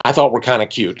I thought were kind of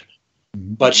cute.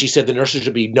 But she said the nurses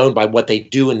should be known by what they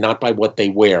do and not by what they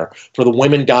wear. For the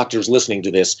women doctors listening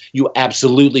to this, you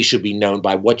absolutely should be known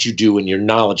by what you do and your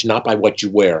knowledge, not by what you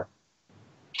wear.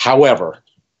 However,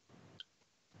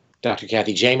 Dr.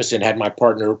 Kathy Jameson had my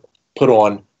partner put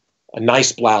on a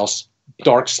nice blouse,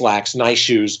 dark slacks, nice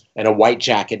shoes, and a white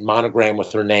jacket monogram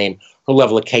with her name. Her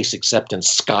level of case acceptance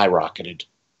skyrocketed.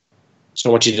 So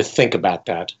I want you to think about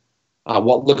that.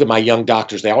 Look at my young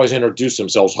doctors. They always introduce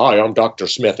themselves. Hi, I'm Dr.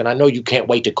 Smith. And I know you can't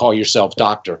wait to call yourself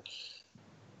doctor.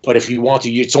 But if you want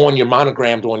to, it's on your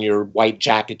monogrammed on your white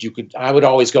jacket. I would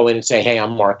always go in and say, hey,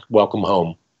 I'm Mark. Welcome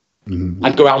home. Mm-hmm.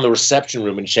 I'd go out in the reception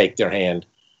room and shake their hand.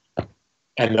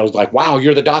 And they was like, wow,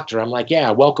 you're the doctor. I'm like, yeah,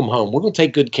 welcome home. We're going to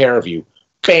take good care of you.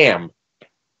 Bam.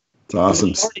 It's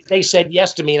awesome. They said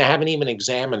yes to me, and I haven't even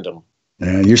examined them.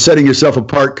 And you're setting yourself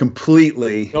apart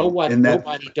completely. You know what?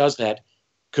 Nobody does that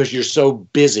because you're so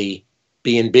busy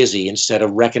being busy instead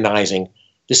of recognizing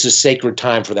this is sacred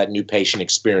time for that new patient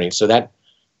experience. So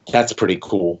that's pretty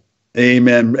cool.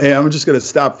 Amen. Hey, I'm just going to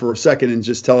stop for a second and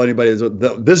just tell anybody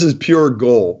this is pure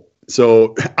gold.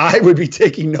 So I would be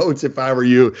taking notes if I were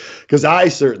you, because I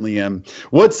certainly am.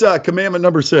 What's commandment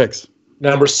number 6?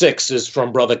 Number 6 is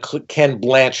from Brother Ken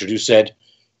Blanchard, who said,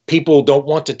 people don't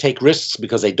want to take risks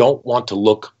because they don't want to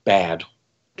look bad.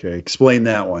 Okay, explain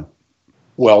that one.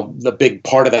 Well, the big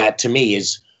part of that to me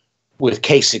is with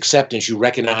case acceptance, you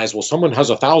recognize, well, someone has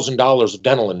 $1,000 of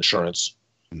dental insurance,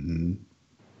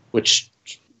 which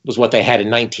was what they had in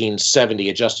 1970,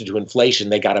 adjusted to inflation.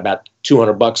 They got about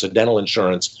 $200 of dental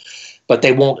insurance, but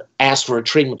they won't ask for a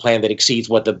treatment plan that exceeds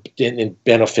what the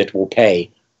benefit will pay,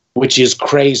 which is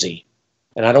crazy.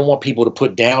 And I don't want people to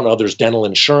put down others' dental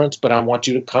insurance, but I want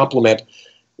you to compliment.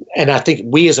 And I think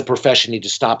we as a profession need to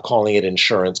stop calling it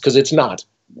insurance, because it's not.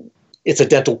 It's a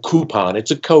dental coupon.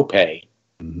 It's a copay.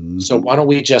 Mm-hmm. So why don't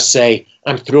we just say,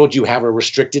 I'm thrilled you have a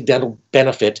restricted dental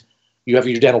benefit. You have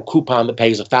your dental coupon that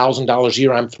pays $1,000 a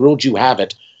year. I'm thrilled you have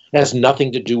it. It has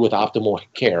nothing to do with optimal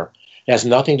care. It has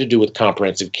nothing to do with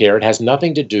comprehensive care. It has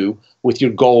nothing to do with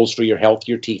your goals for your health,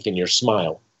 your teeth, and your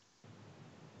smile.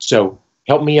 So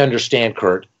help me understand,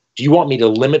 Kurt. Do you want me to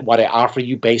limit what I offer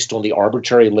you based on the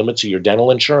arbitrary limits of your dental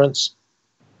insurance?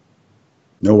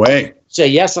 No way. Say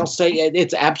yes, I'll say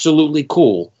it's absolutely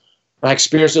cool. My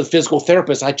experience with a physical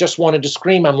therapist, I just wanted to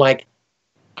scream. I'm like,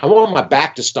 I want my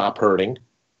back to stop hurting.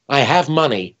 I have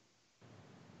money.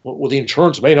 Well, the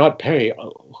insurance may not pay.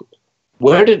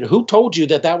 Who told you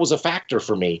that was a factor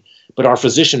for me? But our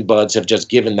physician buds have just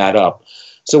given that up.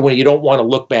 So when you don't want to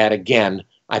look bad again,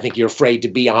 I think you're afraid to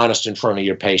be honest in front of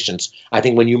your patients. I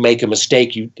think when you make a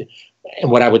mistake,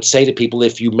 and what I would say to people,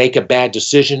 if you make a bad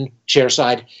decision,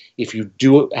 chairside, if you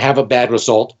do have a bad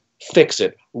result, fix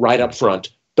it right up front.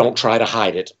 Don't try to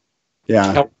hide it.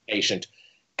 Yeah. Help the patient.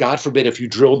 God forbid if you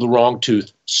drilled the wrong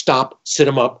tooth, stop, sit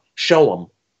them up, show them,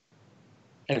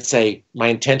 and say, my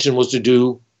intention was to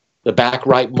do the back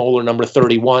right molar number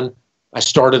 31. I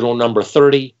started on number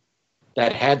 30.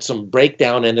 That had some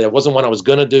breakdown in it. It wasn't what I was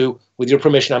going to do. With your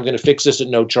permission, I'm going to fix this at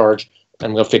no charge.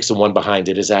 I'm going to fix the one behind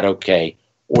it. Is that okay?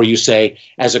 Or you say,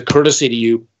 as a courtesy to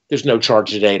you, there's no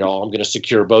charge today at all. I'm going to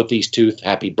secure both these teeth.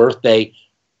 Happy birthday.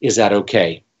 Is that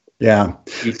okay? Yeah.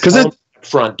 Because up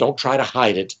front, don't try to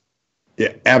hide it.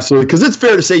 Yeah, absolutely. Because it's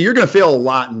fair to say you're going to fail a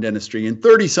lot in dentistry. In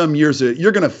 30 some years,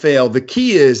 you're going to fail. The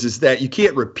key is that you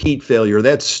can't repeat failure.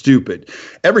 That's stupid.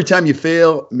 Every time you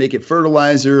fail, make it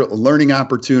fertilizer, a learning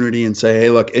opportunity, and say, hey,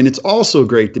 look, and it's also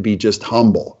great to be just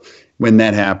humble when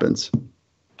that happens.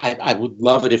 I would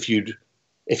love it if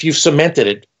you've cemented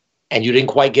it and you didn't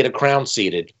quite get a crown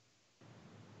seated.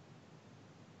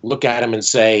 Look at them and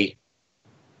say,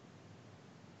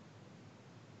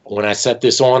 when I set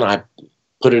this on, I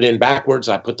put it in backwards.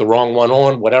 I put the wrong one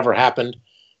on. Whatever happened,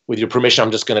 with your permission,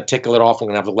 I'm just going to tickle it off. I'm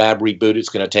going to have the lab reboot. It's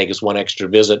going to take us one extra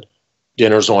visit.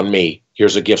 Dinner's on me.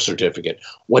 Here's a gift certificate.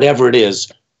 Whatever it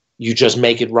is, you just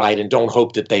make it right and don't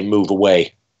hope that they move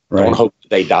away. Right. Don't hope that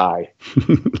they die.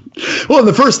 Well,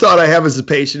 the first thought I have as a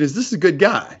patient is, this is a good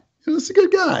guy. This is a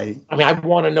good guy. I mean, I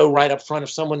want to know right up front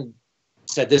if someone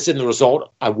said this isn't the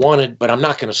result I wanted, but I'm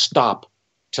not going to stop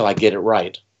till I get it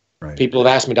right. Right. People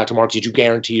have asked me, Dr. Mark, did you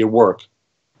guarantee your work?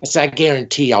 I said, I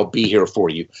guarantee I'll be here for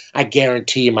you. I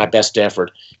guarantee my best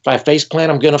effort. If I face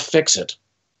plant, I'm going to fix it.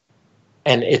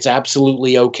 And it's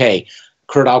absolutely okay.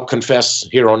 Kurt, I'll confess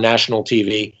here on national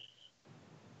TV,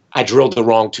 I drilled the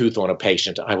wrong tooth on a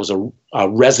patient. I was a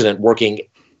resident working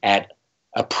at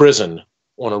a prison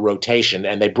on a rotation,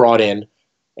 and they brought in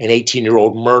an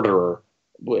 18-year-old murderer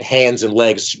with hands and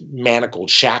legs manacled,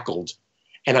 shackled.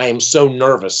 And I am so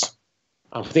nervous.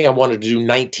 I think I wanted to do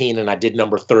 19 and I did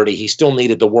number 30. He still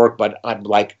needed the work, but I'm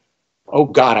like, oh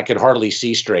God, I could hardly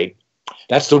see straight.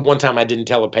 That's the one time I didn't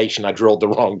tell a patient I drilled the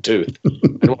wrong tooth. I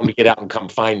don't want him to get out and come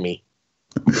find me.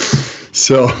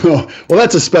 So, well,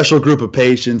 that's a special group of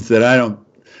patients that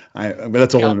but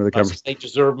that's a whole other conversation. They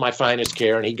deserve my finest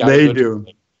care, and he got They do.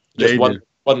 Just wasn't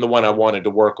the one I wanted to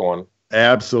work on.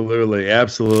 Absolutely.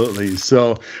 Absolutely.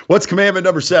 So what's commandment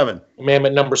number 7?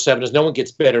 Commandment number 7 is no one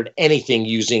gets better at anything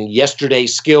using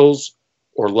yesterday's skills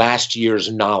or last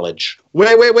year's knowledge.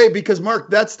 Wait, because Mark,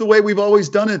 that's the way we've always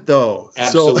done it, though.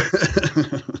 Absolutely.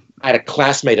 So I had a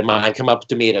classmate of mine come up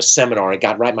to me at a seminar and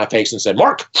got right in my face and said,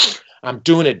 Mark, I'm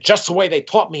doing it just the way they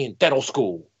taught me in dental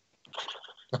school.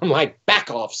 I'm like,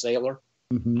 back off, sailor.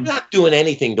 Mm-hmm. I'm not doing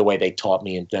anything the way they taught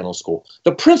me in dental school.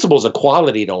 The principles of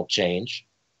quality don't change.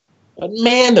 But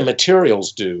man, the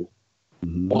materials do.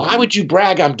 Mm-hmm. Why would you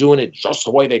brag I'm doing it just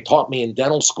the way they taught me in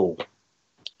dental school?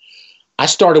 I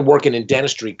started working in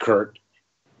dentistry, Kurt.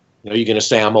 You know, you're going to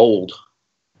say I'm old.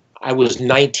 I was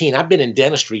 19. I've been in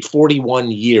dentistry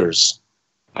 41 years.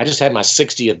 I just had my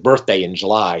 60th birthday in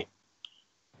July.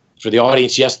 For the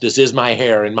audience, yes, this is my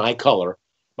hair and my color.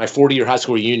 My 40-year high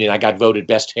school reunion, I got voted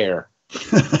best hair.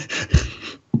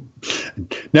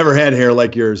 Never had hair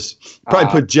like yours. Probably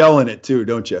put gel in it too,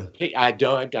 don't you? I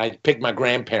don't. I picked my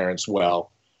grandparents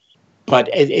well. But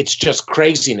it's just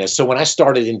craziness. So when I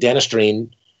started in dentistry,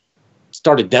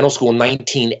 started dental school in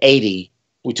 1980,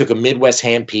 we took a Midwest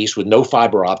handpiece with no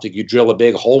fiber optic. You drill a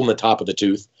big hole in the top of the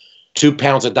tooth, 2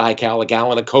 pounds of Dical, a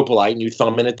gallon of Copolite, and you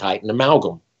thumb in it tight and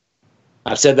amalgam.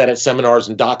 I've said that at seminars,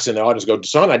 and docs in the audience go,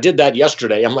 son, I did that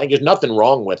yesterday. I'm like, there's nothing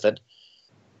wrong with it.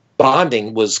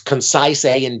 Bonding was concise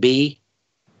A and B.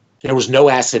 There was no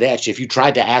acid etch. If you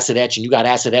tried to acid etch and you got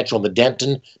acid etch on the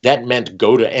dentin, that meant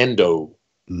go to endo.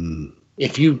 Mm.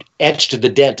 If you etched the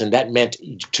dentin, that meant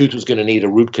your tooth was going to need a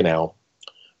root canal.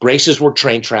 Braces were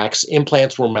train tracks.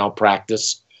 Implants were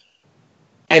malpractice.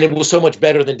 And it was so much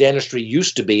better than dentistry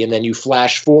used to be. And then you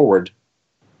flash forward.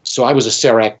 So I was a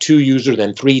CEREC 2 user,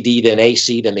 then 3D, then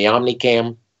AC, then the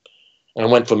Omnicam. And I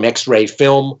went from X-ray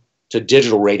film to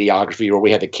digital radiography, where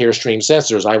we had the Carestream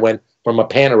sensors. I went from a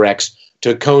Panorex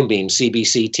to a cone beam,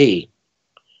 CBCT.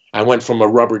 I went from a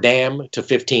rubber dam to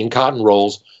 15 cotton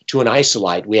rolls to an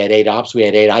isolite. We had 8 ops, we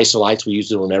had 8 isolites. We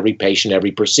used it on every patient,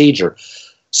 every procedure.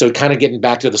 So kind of getting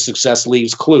back to the success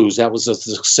leaves clues, that was the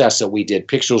success that we did.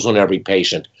 Pictures on every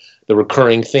patient, the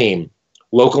recurring theme.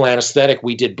 Local anesthetic,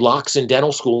 we did blocks in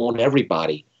dental school on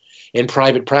everybody. In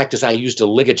private practice, I used a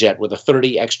Ligajet with a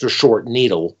 30 extra short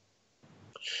needle.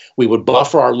 We would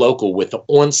buffer our local with the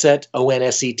Onset,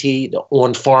 O-N-S-E-T, the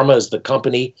On Pharma is the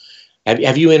company.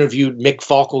 Have you interviewed Mick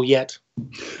Falkel yet?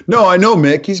 No, I know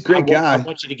Mick. He's a great guy. I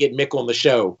want you to get Mick on the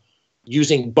show.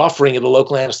 Using buffering of the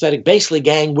local anesthetic. Basically,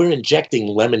 gang, we're injecting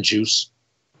lemon juice.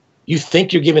 You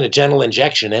think you're giving a gentle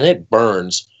injection, and it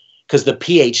burns because the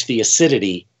pH, the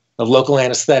acidity of local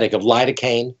anesthetic, of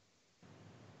lidocaine,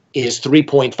 is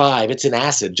 3.5. It's an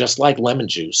acid, just like lemon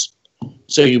juice.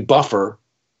 So you buffer,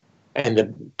 and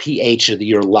the pH of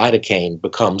your lidocaine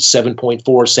becomes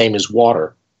 7.4, same as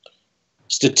water.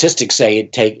 Statistics say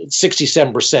it takes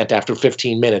 67% after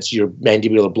 15 minutes, your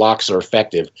mandibular blocks are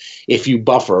effective. If you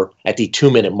buffer at the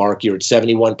 2-minute mark, you're at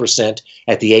 71%.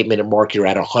 At the 8-minute mark, you're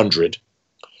at 100.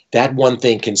 That one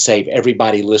thing can save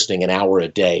everybody listening an hour a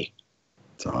day.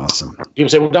 That's awesome. People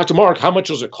say, well, Dr. Mark, how much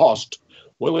does it cost?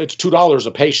 Well, it's $2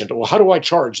 a patient. Well, how do I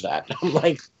charge that? I'm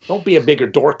like, don't be a bigger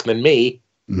dork than me.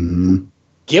 Mm-hmm.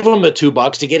 Give them the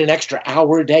 $2 to get an extra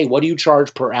hour a day. What do you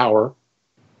charge per hour?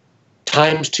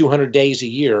 Times 200 days a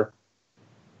year.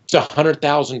 It's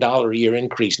 $100,000 a year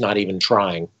increase, not even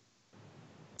trying.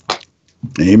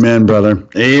 Amen, brother.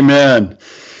 Amen.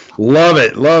 Love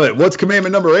it. Love it. What's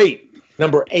commandment number 8?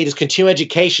 Number 8 is continue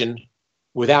education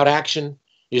without action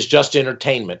is just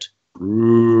entertainment.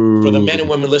 Ooh. For the men and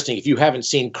women listening, if you haven't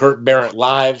seen Kurt Barrett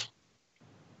live,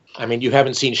 I mean, you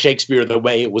haven't seen Shakespeare the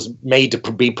way it was made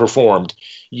to be performed.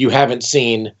 You haven't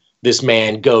seen this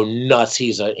man go nuts.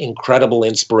 He's an incredible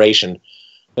inspiration.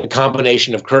 The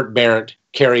combination of Kurt Barrett,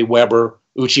 Kerry Weber,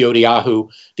 Uche Odiahu.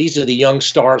 These are the young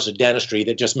stars of dentistry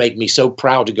that just make me so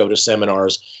proud to go to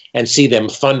seminars and see them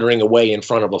thundering away in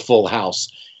front of a full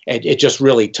house. It just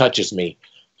really touches me.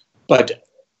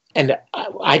 And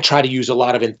I try to use a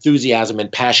lot of enthusiasm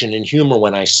and passion and humor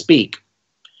when I speak.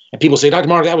 And people say, Dr.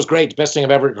 Mark, that was great. The best thing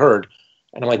I've ever heard.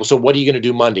 And I'm like, well, so what are you going to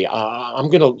do Monday? I'm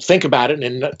going to think about it.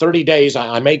 And in 30 days,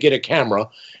 I may get a camera.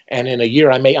 And in a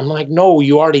year, I'm like, no,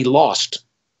 you already lost.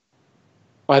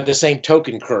 By the same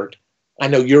token, Kurt, I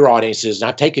know your audience is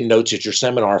not taking notes at your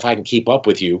seminar if I can keep up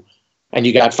with you. And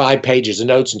you got 5 pages of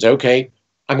notes and say, okay,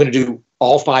 I'm going to do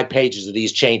all 5 pages of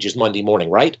these changes Monday morning,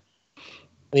 right?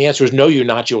 And the answer is no, you're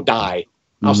not. You'll die.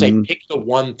 I'll say pick the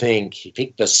one thing,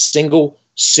 pick the single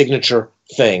signature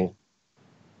thing.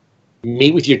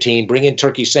 Meet with your team, bring in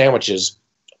turkey sandwiches,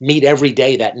 meet every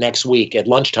day that next week at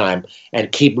lunchtime,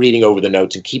 and keep reading over the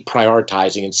notes and keep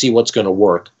prioritizing and see what's going to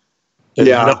work.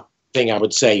 Another thing I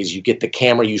would say is you get the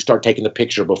camera, you start taking the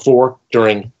picture before,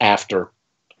 during, after.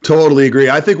 Totally agree.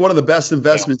 I think one of the best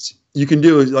investments you can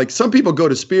do is, like, some people go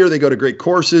to Spear, they go to great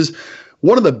courses.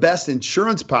 One of the best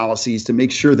insurance policies to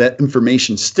make sure that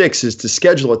information sticks is to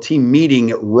schedule a team meeting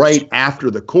right after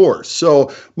the course.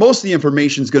 So most of the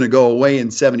information is going to go away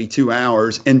in 72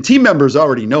 hours, and team members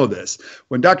already know this.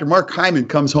 When Dr. Mark Hyman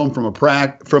comes home from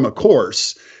a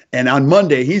course, and on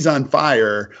Monday, he's on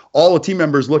fire, all the team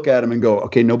members look at him and go,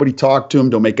 okay, nobody talk to him.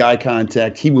 Don't make eye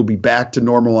contact. He will be back to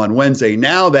normal on Wednesday.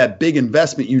 Now that big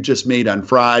investment you just made on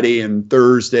Friday and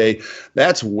Thursday,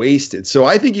 that's wasted. So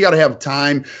I think you got to have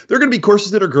time. There are going to be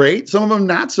courses that are great, some of them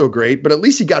not so great, but at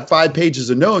least you got 5 pages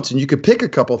of notes and you could pick a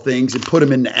couple things and put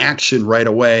them into action right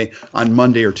away on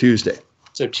Monday or Tuesday.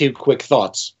 So 2 quick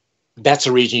thoughts. That's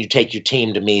the reason you take your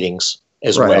team to meetings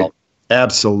as well.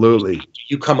 Absolutely.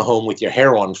 You come home with your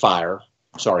hair on fire.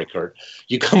 Sorry, Kurt.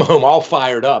 You come home all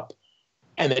fired up,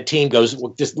 and the team goes,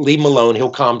 well, just leave him alone. He'll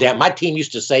calm down. My team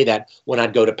used to say that when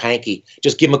I'd go to Pankey.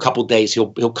 Just give him a couple days.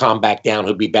 He'll calm back down.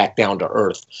 He'll be back down to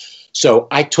earth. So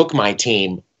I took my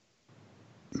team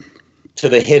to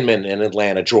the Hyman in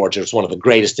Atlanta, Georgia. It's one of the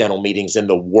greatest dental meetings in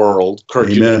the world.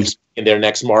 Kurt, you'll be in there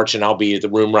next March, and I'll be in the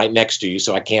room right next to you,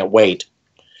 so I can't wait.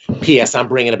 P.S. I'm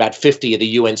bringing about 50 of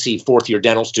the UNC fourth-year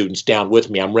dental students down with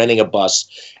me. I'm renting a bus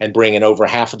and bringing over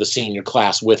half of the senior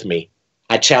class with me.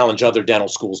 I challenge other dental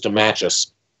schools to match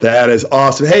us. That is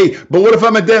awesome. Hey, but what if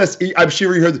I'm a dentist? I'm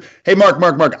sure you heard, hey, Mark,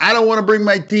 I don't want to bring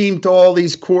my team to all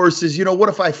these courses. You know, what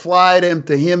if I fly them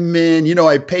to Hyman? You know,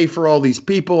 I pay for all these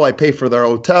people. I pay for their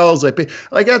hotels.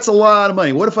 That's a lot of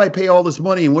money. What if I pay all this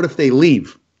money and what if they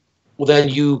leave? Well, then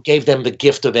you gave them the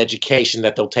gift of education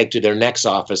that they'll take to their next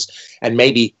office. And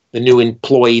maybe the new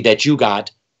employee that you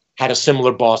got had a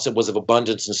similar boss that was of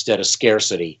abundance instead of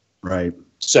scarcity. Right.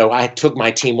 So I took my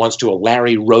team once to a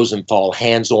Larry Rosenthal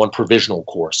hands-on provisional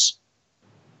course.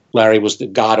 Larry was the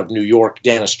god of New York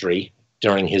dentistry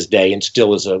during his day and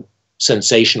still is a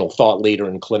sensational thought leader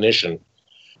and clinician.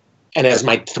 And as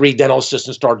my 3 dental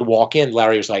assistants started to walk in,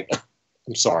 Larry was like,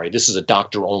 I'm sorry, this is a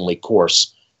doctor-only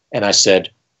course. And I said,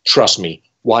 trust me,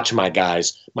 watch my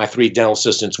guys. My 3 dental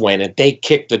assistants went and they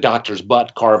kicked the doctor's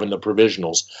butt carving the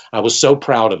provisionals. I was so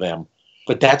proud of them.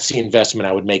 But that's the investment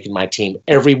I would make in my team.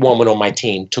 Every woman on my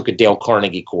team took a Dale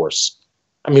Carnegie course.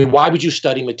 I mean, why would you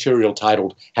study material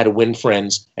titled How to Win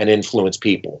Friends and Influence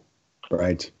People?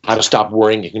 Right. How to Stop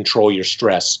Worrying and Control Your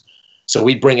Stress. So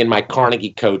we'd bring in my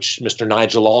Carnegie coach, Mr.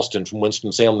 Nigel Alston from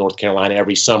Winston-Salem, North Carolina,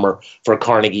 every summer for a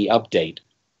Carnegie update.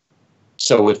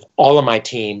 So if all of my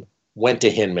team went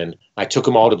to Hyman, I took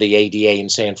them all to the ADA in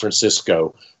San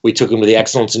Francisco. We took them to the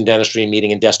Excellence in Dentistry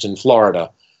meeting in Destin, Florida.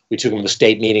 We took them to the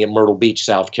state meeting at Myrtle Beach,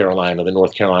 South Carolina, the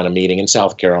North Carolina meeting in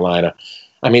South Carolina.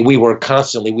 I mean, we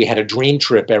had a dream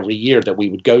trip every year that we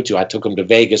would go to. I took them to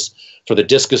Vegas for the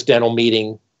Discus Dental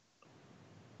meeting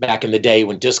back in the day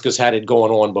when Discus had it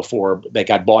going on before they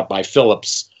got bought by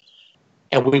Philips.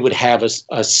 And we would have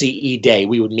a CE day.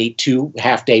 We would meet 2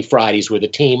 half-day Fridays where the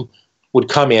team would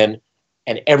come in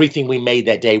and everything we made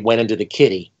that day went into the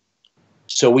kitty.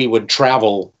 So we would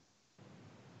travel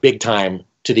big time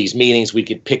to these meetings. We'd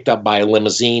get picked up by a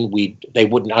limousine. I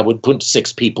would put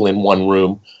 6 people in one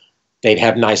room. They'd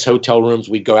have nice hotel rooms.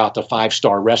 We'd go out to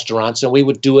 5-star restaurants and we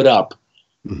would do it up.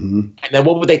 Mm-hmm. And then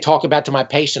what would they talk about to my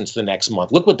patients the next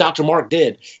month? Look what Dr. Mark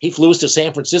did. He flew us to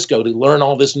San Francisco to learn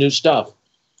all this new stuff.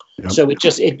 Yep. So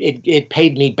it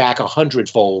paid me back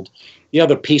 100-fold. The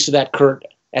other piece of that, Kurt,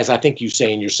 as I think you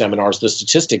say in your seminars, the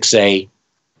statistics say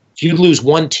if you lose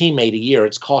 1 teammate a year,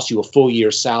 it's cost you a full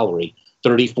year's salary.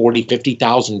 $30,000, $40,000,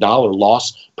 $50,000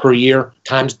 loss per year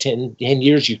times 10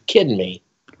 years. You kidding me?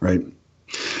 Right.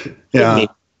 Yeah.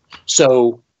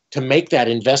 So to make that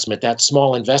investment, that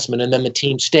small investment, and then the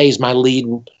team stays, my lead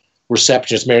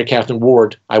receptionist, Mary Catherine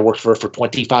Ward. I worked for her for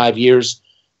 25 years.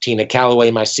 Tina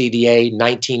Calloway, my CDA,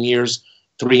 19 years.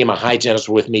 3 of my hygienists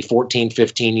were with me, 14,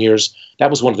 15 years. That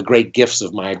was one of the great gifts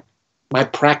of my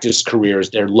practice career,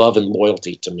 is their love and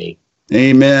loyalty to me.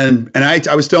 Amen. And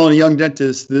I was telling a young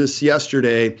dentist this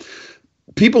yesterday.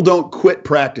 People don't quit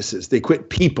practices. They quit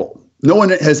people. No one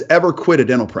has ever quit a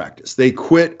dental practice. They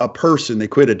quit a person. They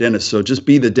quit a dentist. So just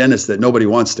be the dentist that nobody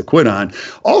wants to quit on.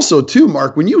 Also, too,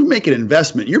 Mark, when you make an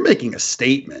investment, you're making a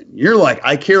statement. You're like,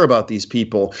 I care about these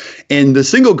people. And the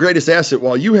single greatest asset,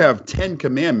 while you have 10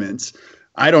 commandments,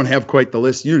 I don't have quite the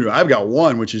list you do. I've got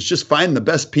one, which is just find the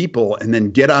best people and then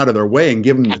get out of their way and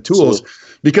give them the tools.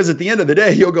 Because at the end of the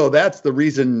day, you'll go, that's the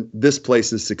reason this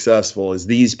place is successful, is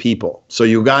these people. So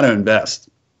you got to invest.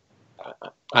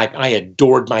 I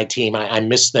adored my team. I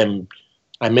miss them.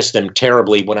 I miss them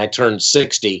terribly. When I turned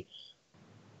 60,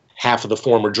 half of the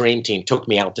former Dream Team took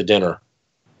me out to dinner.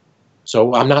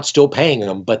 So I'm not still paying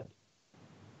them, but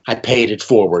I paid it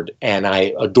forward, and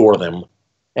I adore them,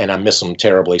 and I miss them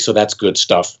terribly. So that's good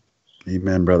stuff.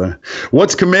 Amen, brother.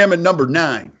 What's commandment number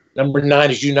 9? Number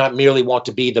 9 is you not merely want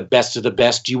to be the best of the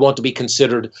best. You want to be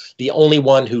considered the only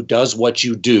one who does what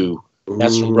you do.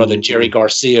 That's from Brother Jerry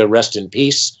Garcia, rest in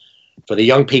peace. For the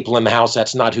young people in the house,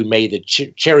 that's not who made the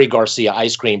Cherry Garcia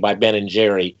ice cream by Ben and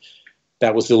Jerry.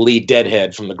 That was the lead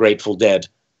deadhead from the Grateful Dead.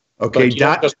 Okay,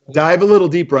 dive a little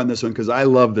deeper on this one, because I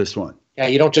love this one. Yeah,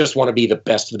 you don't just want to be the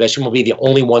best of the best. You want to be the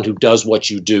only one who does what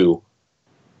you do.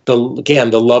 The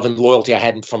love and loyalty I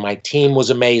had from my team was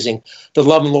amazing. The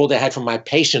love and loyalty I had from my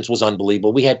patients was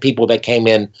unbelievable. We had people that came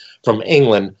in from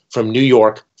England, from New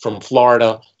York, from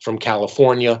Florida, from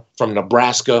California, from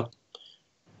Nebraska.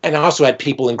 And I also had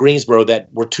people in Greensboro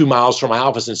that were 2 miles from my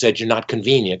office and said, you're not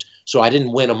convenient. So I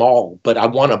didn't win them all, but I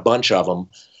won a bunch of them.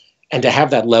 And to have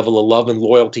that level of love and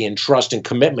loyalty and trust and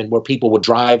commitment where people would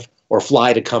drive or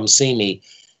fly to come see me,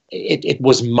 it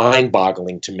was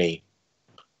mind-boggling to me.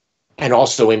 And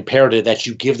also imperative that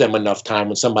you give them enough time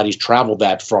when somebody's traveled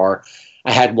that far.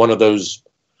 I had one of those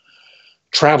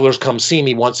travelers come see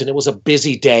me once, and it was a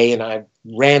busy day, and I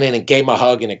ran in and gave him a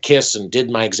hug and a kiss and did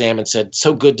my exam and said,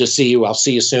 so good to see you. I'll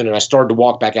see you soon. And I started to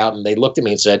walk back out, and they looked at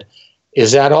me and said,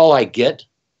 is that all I get?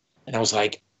 And I was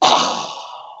like,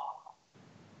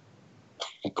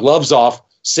 gloves off,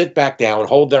 sit back down,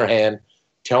 hold their hand,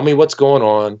 tell me what's going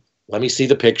on. Let me see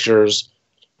the pictures.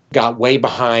 Got way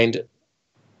behind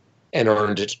and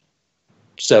earned it.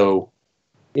 So,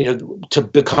 to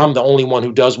become the only one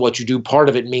who does what you do, part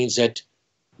of it means that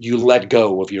you let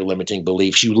go of your limiting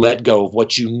beliefs. You let go of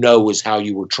what you know is how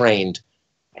you were trained,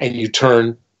 and you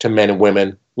turn to men and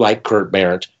women like Kurt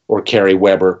Barrett or Kerry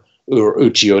Weber or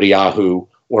Uche Odiahu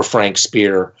or Frank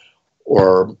Spear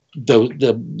or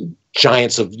the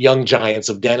young giants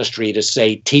of dentistry to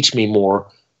say, teach me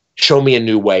more, show me a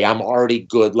new way. I'm already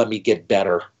good. Let me get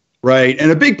better. Right. And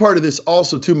a big part of this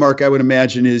also, too, Mark, I would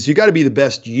imagine, is you got to be the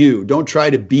best you. Don't try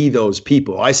to be those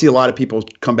people. I see a lot of people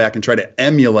come back and try to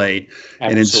emulate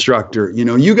an instructor.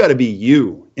 You got to be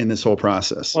you in this whole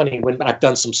process. Funny, when I've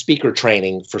done some speaker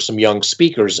training for some young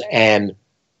speakers, and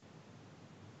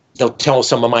they'll tell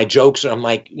some of my jokes, and I'm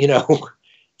like,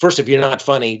 first, if you're not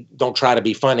funny, don't try to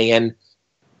be funny. And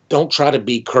don't try to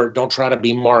be Kurt. Don't try to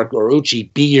be Mark or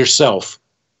Uche. Be yourself.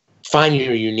 Find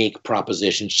your unique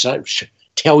proposition.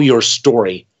 Tell your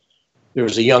story. There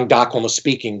was a young doc on the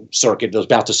speaking circuit that was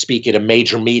about to speak at a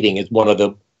major meeting at one of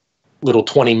the little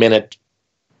 20-minute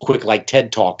quick like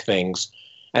TED Talk things.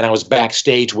 And I was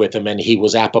backstage with him, and he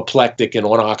was apoplectic and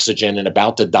on oxygen and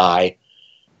about to die.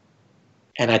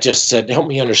 And I just said, help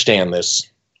me understand this.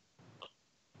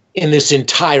 In this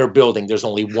entire building, there's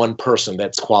only one person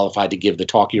that's qualified to give the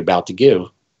talk you're about to give,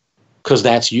 because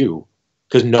that's you.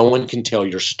 Because no one can tell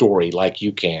your story like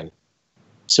you can.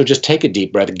 So just take a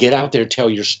deep breath, get out there, tell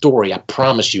your story. I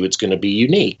promise you it's going to be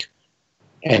unique.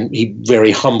 And he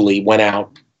very humbly went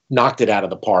out, knocked it out of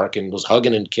the park, and was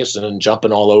hugging and kissing and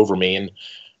jumping all over me. And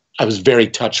I was very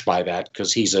touched by that,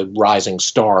 because he's a rising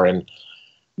star. And,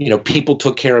 people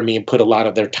took care of me and put a lot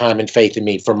of their time and faith in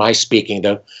me for my speaking.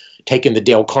 Taking the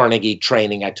Dale Carnegie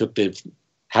training, I took the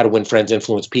How to Win Friends,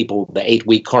 Influence People, the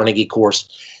 8-week Carnegie course.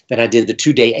 Then I did the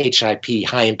 2-day HIP,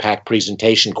 High Impact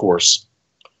Presentation course,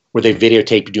 where they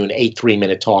videotape you doing 8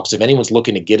 3-minute talks. If anyone's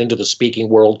looking to get into the speaking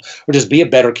world or just be a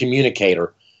better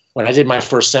communicator, when I did my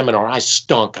first seminar, I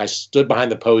stunk. I stood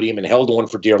behind the podium and held on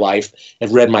for dear life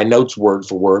and read my notes word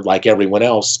for word like everyone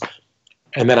else.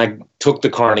 And then I took the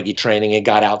Carnegie training and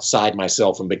got outside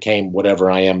myself and became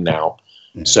whatever I am now.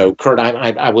 Yeah. So, Kurt,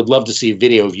 I would love to see a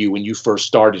video of you when you first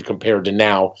started compared to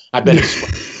now. I bet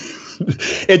it's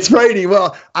It's frightening.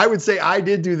 Well, I would say I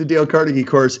did do the Dale Carnegie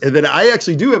course, and then I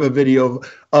actually do have a video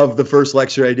of the first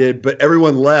lecture I did, but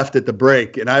everyone left at the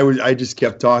break, and I just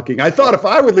kept talking. I thought if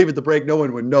I would leave at the break, no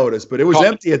one would notice, but it was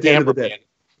empty at the end of the day.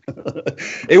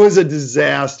 It was a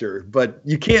disaster, but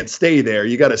you can't stay there.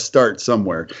 You got to start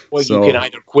somewhere. Well, you can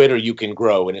either quit or you can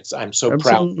grow, and I'm so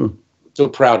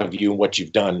proud of you and what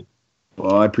you've done.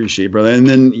 Well, I appreciate it, brother. And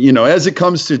then, as it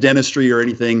comes to dentistry or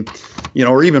anything,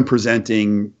 or even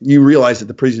presenting, you realize that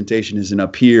the presentation isn't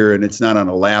up here and it's not on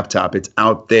a laptop. It's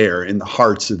out there in the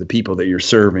hearts of the people that you're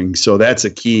serving. So that's a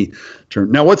key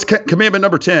term. Now, what's commandment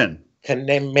number 10?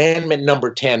 Commandment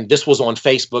number 10, this was on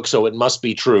Facebook, so it must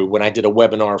be true, when I did a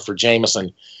webinar for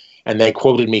Jameson, and they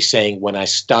quoted me saying, when I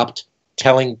stopped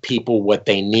telling people what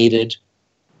they needed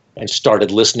and started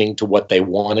listening to what they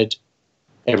wanted,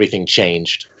 everything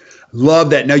changed. Love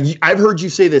that. Now, I've heard you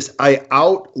say this. I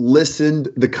out-listened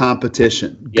the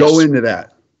competition. Yes. Go into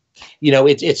that.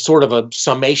 It's sort of a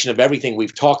summation of everything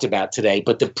we've talked about today,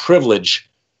 but the privilege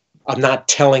of not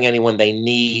telling anyone they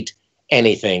need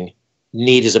anything.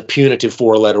 Need is a punitive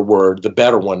four-letter word. The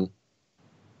better one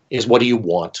is, what do you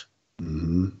want?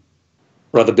 Mm-hmm.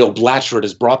 Brother Bill Blatchford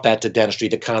has brought that to dentistry,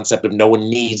 the concept of no one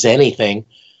needs anything.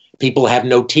 People have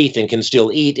no teeth and can still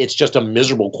eat. It's just a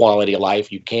miserable quality of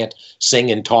life. You can't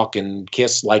sing and talk and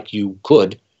kiss like you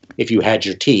could if you had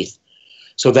your teeth.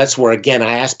 So that's where, again,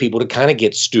 I ask people to kind of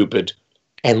get stupid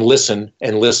and listen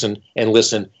and listen and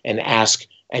listen and ask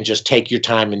and just take your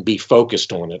time and be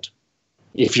focused on it.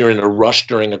 If you're in a rush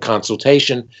during a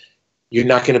consultation, you're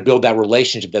not going to build that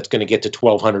relationship that's going to get to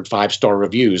 1,200 five-star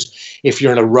reviews. If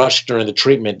you're in a rush during the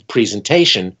treatment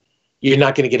presentation, you're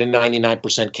not going to get a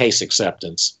 99% case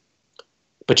acceptance.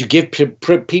 But you give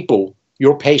people,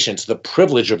 your patients, the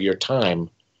privilege of your time.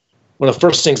 One of the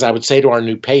first things I would say to our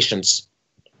new patients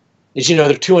is, there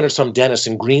are 200-some dentists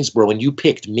in Greensboro, and you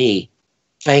picked me.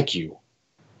 Thank you.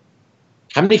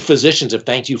 How many physicians have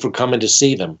thanked you for coming to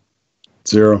see them?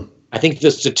 0. I think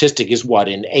the statistic is what,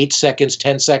 in 8 seconds,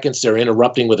 10 seconds, they're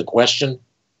interrupting with a question.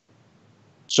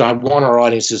 So I want our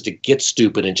audiences to get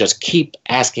stupid and just keep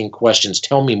asking questions.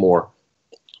 Tell me more.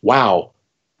 Wow,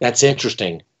 that's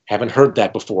interesting. Haven't heard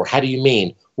that before. How do you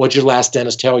mean? What'd your last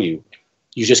dentist tell you?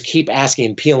 You just keep asking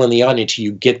and peeling the onion until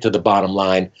you get to the bottom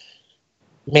line.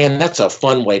 Man, that's a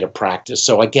fun way to practice.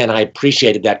 So again, I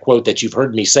appreciated that quote that you've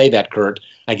heard me say that, Kurt.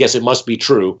 I guess it must be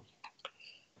true.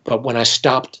 But when I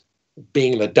stopped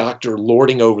being the doctor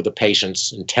lording over the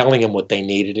patients and telling them what they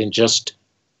needed and just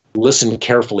listen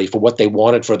carefully for what they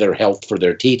wanted for their health, for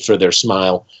their teeth, for their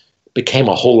smile, it became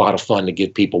a whole lot of fun to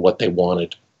give people what they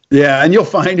wanted. Yeah, and you'll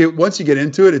find it, once you get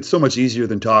into it, it's so much easier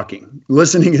than talking.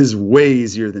 Listening is way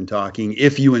easier than talking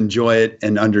if you enjoy it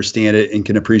and understand it and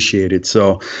can appreciate it.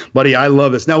 So, buddy, I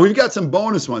love this. Now, we've got some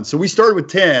bonus ones. So we started with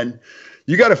 10.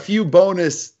 You got a few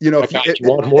bonus, you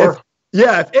want more?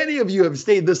 If any of you have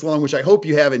stayed this long, which I hope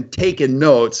you have, and taken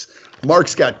notes,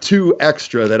 Mark's got 2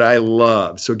 extra that I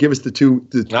love. So give us the two.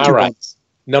 All right. Bonus.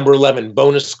 Number 11,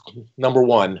 bonus number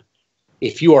 1.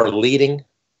 If you are leading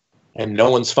and no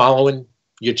one's following,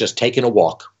 you're just taking a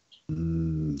walk.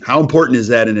 How important is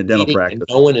that in a dental practice? And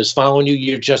no one is following you.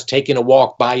 You're just taking a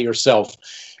walk by yourself.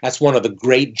 That's one of the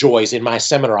great joys. In my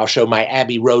seminar, I'll show my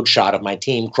Abbey Road shot of my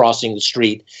team crossing the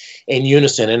street in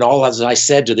unison. And all, as I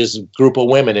said to this group of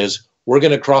women, is, we're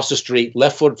going to cross the street,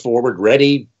 left foot forward,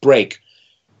 ready, break.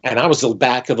 And I was the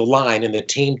back of the line, and the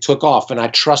team took off, and I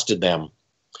trusted them.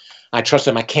 I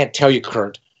can't tell you,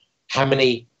 Kurt, how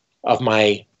many of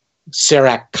my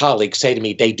CERAC colleagues say to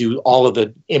me they do all of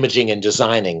the imaging and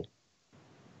designing,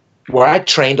 where I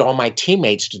trained all my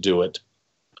teammates to do it.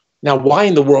 Now, why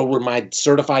in the world would my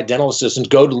certified dental assistants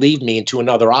go to leave me into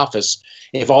another office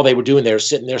if all they were doing there was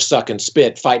sitting there sucking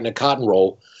spit, fighting a cotton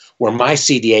roll, where my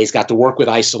CDAs got to work with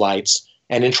isolites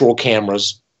and intraoral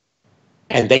cameras,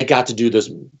 and they got to do this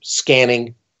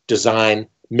scanning, design,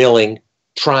 milling,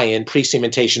 try-in,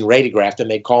 pre-cementation, radiograph, and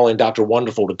they'd call in Dr.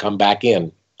 Wonderful to come back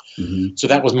in. Mm-hmm. So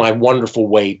that was my wonderful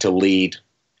way to lead.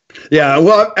 Yeah,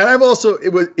 well, and I've also,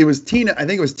 it was Tina, I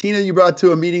think it was Tina you brought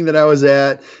to a meeting that I was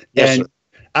at, yes, and sir.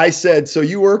 I said, so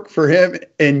you work for him,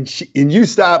 and you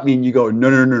stopped me and you go,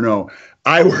 no,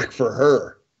 I work for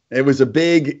her. It was a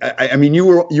big, I mean, you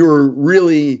were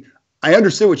really, I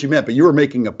understood what you meant, but you were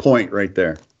making a point right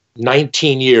there.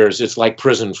 19 years, it's like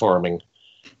prison farming.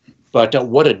 But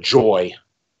what a joy,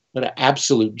 what an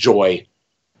absolute joy.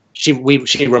 She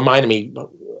reminded me,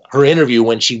 her interview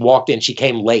when she walked in, she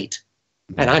came late,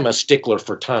 and I'm a stickler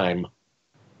for time.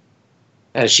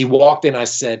 And as she walked in, I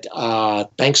said,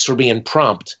 thanks for being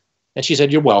prompt. And she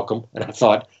said, you're welcome. And I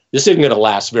thought, this isn't going to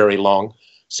last very long.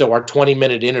 So our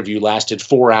 20-minute interview lasted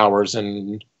 4 hours,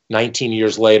 and 19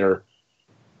 years later,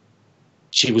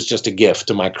 She was just a gift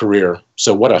to my career.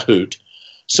 So what a hoot.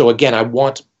 So again, I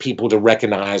want people to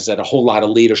recognize that a whole lot of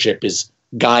leadership is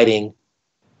guiding,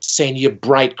 saying, you're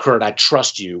bright, Kurt, I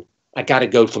trust you. I got to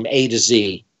go from A to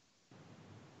Z.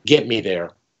 Get me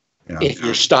there. Yeah. If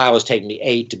your style is taking me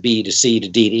A to B to C to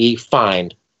D to E,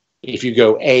 fine. If you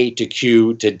go A to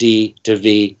Q to D to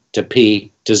V to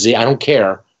P to Z, I don't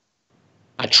care.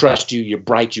 I trust you. You're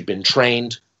bright. You've been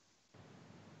trained.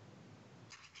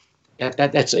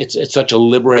 It's such a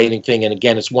liberating thing. And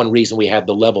again, it's one reason we have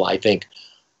the level, I think,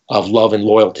 of love and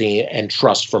loyalty and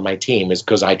trust for my team is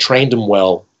because I trained them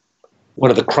well. One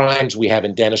of the crimes we have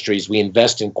in dentistry is we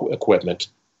invest in equipment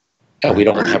and we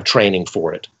don't have training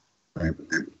for it. Right.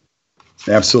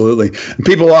 Absolutely.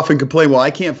 People often complain, well,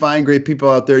 I can't find great people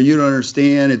out there. You don't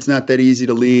understand. It's not that easy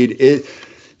to lead.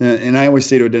 And I always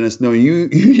say to a dentist, no, you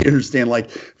need to understand,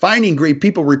 like, finding great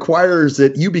people requires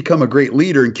that you become a great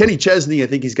leader. And Kenny Chesney, I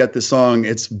think he's got this song,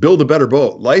 it's Build a Better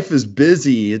Boat. Life is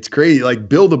busy. It's crazy. Like,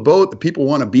 build a boat that people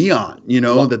want to be on,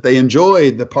 that they enjoy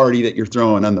the party that you're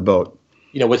throwing on the boat.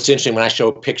 What's interesting, when I show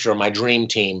a picture of my dream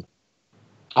team,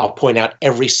 I'll point out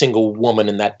every single woman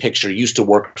in that picture used to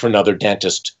work for another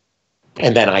dentist,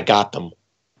 and then I got them.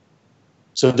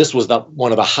 So this was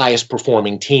one of the highest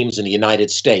performing teams in the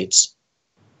United States.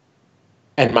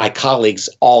 And my colleagues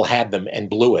all had them and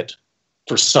blew it.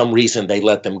 For some reason, they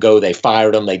let them go. They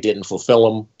fired them. They didn't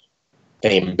fulfill them.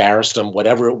 They embarrassed them,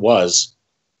 whatever it was.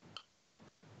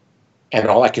 And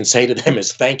all I can say to them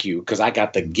is thank you, because I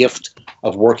got the gift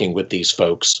of working with these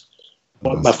folks.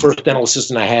 My first dental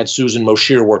assistant I had, Susan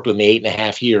Moshier, worked with me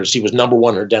 8.5 years. She was #1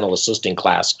 in her dental assisting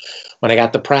class. When I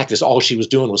got to practice, all she was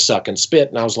doing was suck and spit.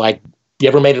 And I was like, you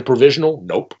ever made a provisional?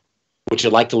 Nope. Would you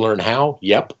like to learn how?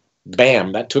 Yep.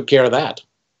 Bam. That took care of that.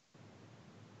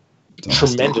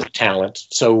 Tremendous talent.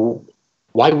 So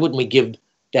why wouldn't we give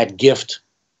that gift,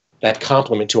 that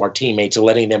compliment to our teammates and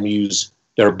letting them use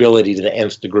their ability to the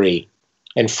nth degree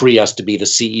and free us to be the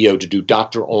CEO, to do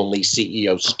doctor-only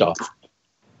CEO stuff?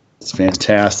 It's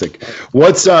fantastic.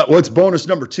 What's bonus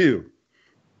number 2?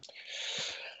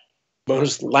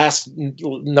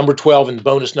 Number 12 and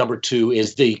bonus number 2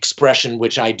 is the expression,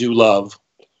 which I do love,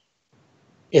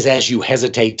 is as you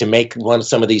hesitate to make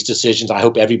some of these decisions, I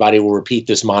hope everybody will repeat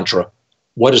this mantra.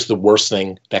 What is the worst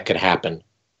thing that could happen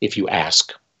if you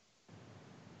ask?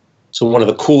 So one of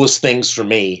the coolest things for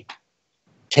me,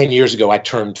 10 years ago, I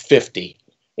turned 50.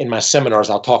 In my seminars,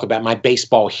 I'll talk about my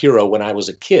baseball hero when I was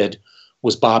a kid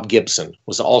was Bob Gibson,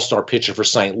 was an all-star pitcher for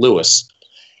St. Louis.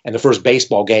 And the first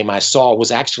baseball game I saw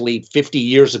was actually 50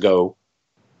 years ago,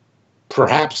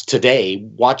 perhaps today,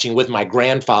 watching with my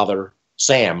grandfather,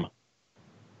 Sam.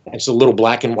 And it's a little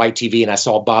black and white TV, and I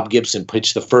saw Bob Gibson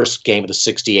pitch the first game of the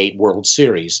 '68 World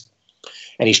Series.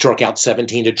 And he struck out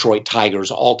 17 Detroit Tigers,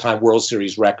 all-time World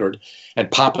Series record. And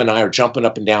Pop and I are jumping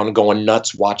up and down and going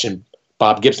nuts watching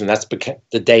Bob Gibson. That's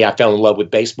the day I fell in love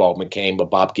with baseball, became a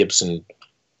Bob Gibson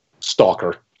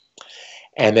stalker.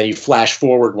 And then you flash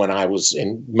forward when I was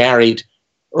married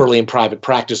early in private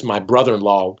practice, my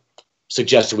brother-in-law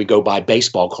suggested we go buy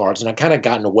baseball cards. And I kind of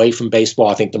gotten away from baseball.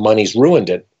 I think the money's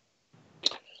ruined it.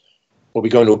 Well, we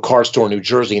go into a card store in New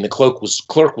Jersey, and the clerk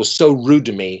was so rude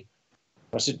to me.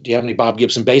 I said, do you have any Bob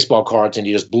Gibson baseball cards? And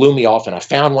he just blew me off. And I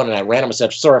found one, and I ran him and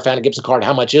said, sir, I found a Gibson card.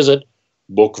 How much is it?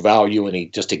 Book value. And he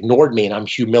just ignored me, and I'm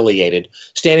humiliated,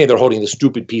 standing there holding the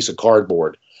stupid piece of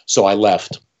cardboard. So I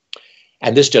left.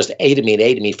 And this just ate at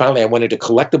me. Finally, I went into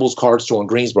collectibles card store in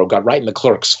Greensboro, got right in the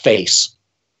clerk's face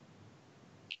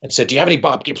and said, do you have any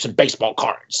Bob Gibson baseball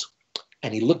cards?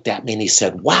 And he looked at me and he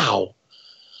said, wow,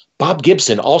 Bob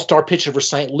Gibson, all-star pitcher for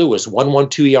St. Louis,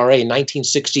 1.12 ERA,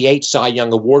 1968, Cy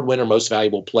Young Award winner, most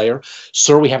valuable player.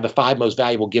 Sir, we have the 5 most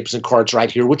valuable Gibson cards right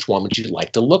here. Which one would you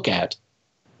like to look at?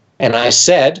 And I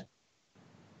said,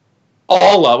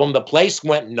 all of them. The place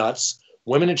went nuts.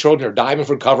 Women and children are diving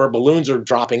for cover. Balloons are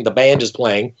dropping. The band is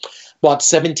playing. Bought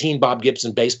 17 Bob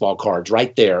Gibson baseball cards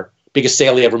right there. Biggest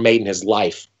sale he ever made in his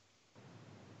life.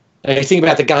 And you think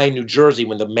about the guy in New Jersey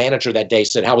when the manager that day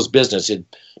said, how was business?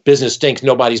 Business stinks.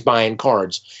 Nobody's buying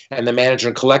cards. And the manager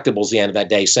in collectibles the end of that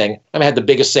day saying, I had the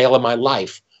biggest sale of my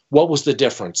life. What was the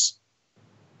difference?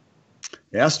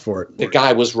 He asked for it. The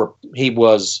guy was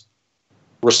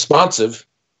responsive.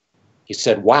 He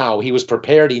said, wow, he was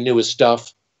prepared. He knew his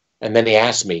stuff. And then he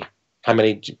asked me,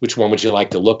 which one would you like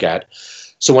to look at?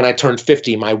 So when I turned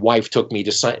 50, my wife took me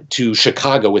to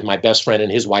Chicago with my best friend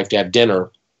and his wife to have dinner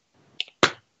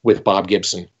with Bob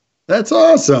Gibson. That's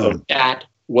awesome. So that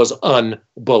was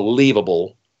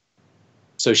unbelievable.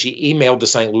 So she emailed the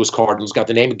St. Louis Cardinals, got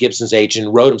the name of Gibson's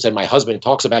agent, wrote him, said, my husband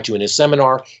talks about you in his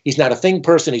seminar. He's not a thing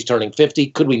person. He's turning 50.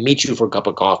 Could we meet you for a cup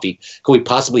of coffee? Could we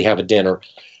possibly have a dinner?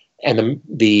 And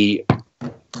the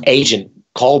agent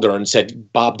called her and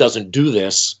said, Bob doesn't do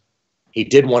this. He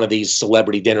did one of these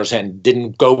celebrity dinners and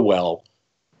didn't go well.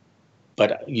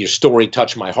 But your story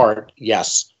touched my heart.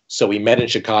 Yes. So we met in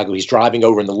Chicago. He's driving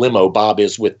over in the limo. Bob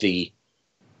is with the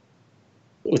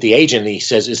agent. And he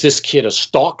says, is this kid a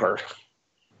stalker?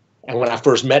 And when I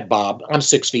first met Bob, I'm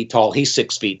 6 feet tall. He's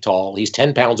 6 feet tall. He's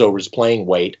 10 pounds over his playing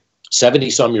weight,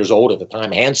 70-some years old at the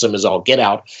time, handsome as all get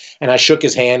out. And I shook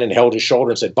his hand and held his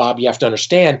shoulder and said, Bob, you have to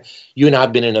understand, you and I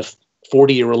have been in a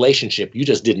 40-year relationship. You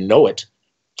just didn't know it.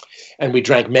 And we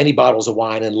drank many bottles of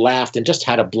wine and laughed and just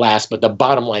had a blast. But the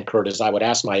bottom line, Curtis, I would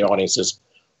ask my audiences,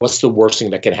 what's the worst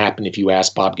thing that can happen if you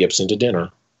ask Bob Gibson to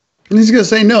dinner? And he's going to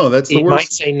say no. That's the worst. He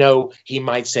might say no. He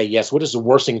might say yes. What is the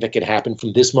worst thing that could happen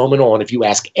from this moment on if you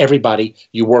ask everybody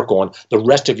you work on the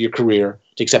rest of your career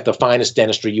to accept the finest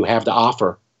dentistry you have to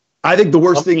offer? I think the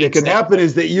worst thing that could happen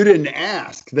is that you didn't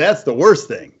ask. That's the worst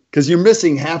thing, because you're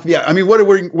missing half the. I mean, what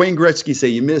did Wayne Gretzky say?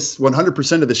 You miss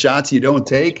 100% of the shots you don't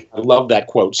take. I love that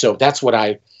quote. So that's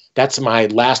my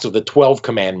last of the 12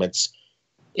 commandments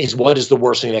is what is the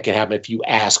worst thing that can happen if you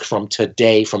ask from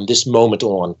today, from this moment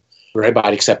on, for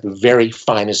everybody except the very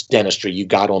finest dentistry you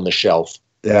got on the shelf.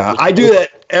 Yeah, I do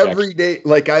that every day.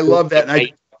 Like, I love that. And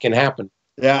it can happen.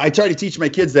 Yeah, I try to teach my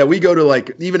kids that. We go to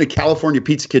like even a California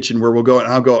pizza kitchen where we'll go and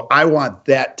I'll go, I want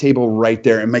that table right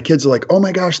there. And my kids are like, oh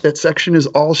my gosh, that section is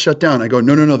all shut down. I go,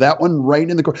 no, that one right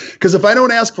in the corner. Because if I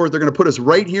don't ask for it, they're going to put us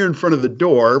right here in front of the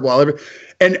door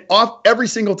and off every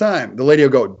single time. The lady will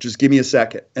go, just give me a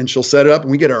second. And she'll set it up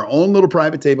and we get our own little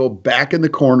private table back in the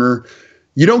corner.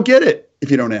 You don't get it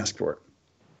if you don't ask for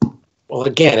it. Well,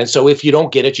 again, and so if you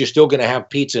don't get it, you're still going to have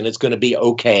pizza and it's going to be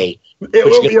okay. It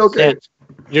will be okay.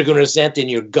 You're going to resent in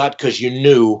your gut because you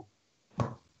knew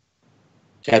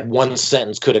that one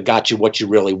sentence could have got you what you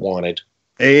really wanted.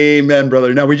 Amen,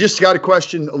 brother. Now, we just got a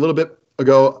question a little bit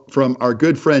ago from our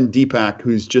good friend Deepak,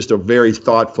 who's just a very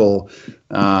thoughtful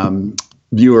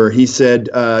viewer. He said,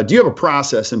 do you have a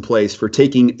process in place for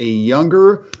taking a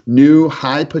younger, new,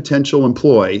 high-potential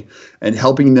employee and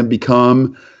helping them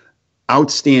become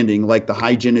outstanding like the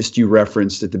hygienist you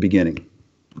referenced at the beginning?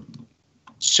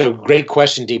 So great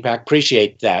question, Deepak.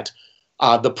 Appreciate that.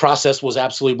 The process was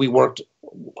absolutely, we were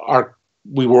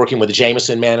working with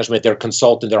Jameson Management, their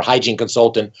consultant, their hygiene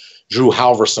consultant, Drew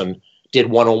Halverson, did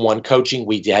one-on-one coaching.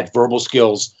 We had verbal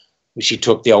skills. She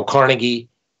took Dale Carnegie.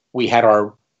 We had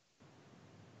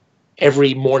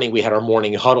every morning we had our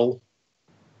morning huddle.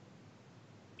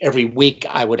 Every week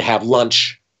I would have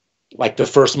lunch. Like the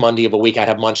first Monday of a week, I'd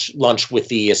have lunch with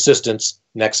the assistants.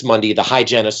 Next Monday, the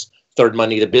hygienist. Third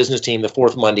Monday, the business team. The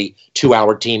fourth Monday,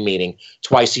 2-hour team meeting.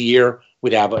 Twice a year,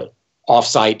 we'd have an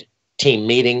offsite team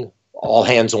meeting, all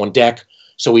hands on deck.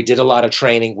 So we did a lot of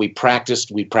training. We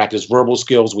practiced verbal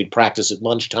skills. We'd practice at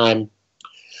lunchtime.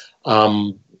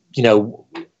 Working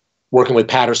with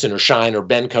Patterson or Shine or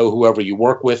Benco, whoever you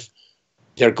work with,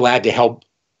 they're glad to help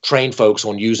train folks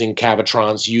on using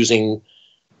Cavitrons, using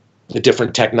the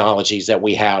different technologies that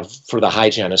we have for the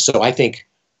hygienist. So I think,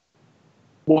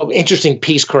 well, interesting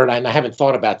piece, Kurt, and I haven't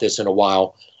thought about this in a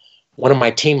while. One of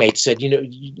my teammates said,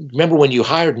 remember when you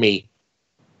hired me,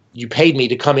 you paid me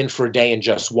to come in for a day and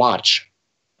just watch.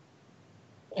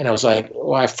 And I was like,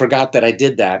 oh, I forgot that I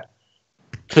did that.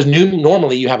 Because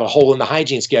normally you have a hole in the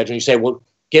hygiene schedule and you say, well,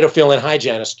 get a fill-in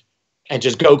hygienist and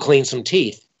just go clean some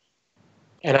teeth.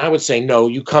 And I would say, no,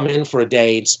 you come in for a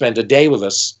day and spend a day with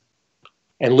us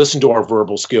and listen to our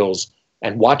verbal skills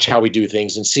and watch how we do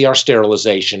things and see our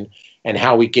sterilization and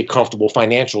how we get comfortable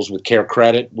financials with Care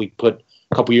Credit.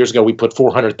 A couple years ago, we put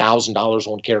 $400,000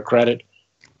 on Care Credit.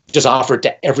 Just offer it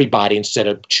to everybody instead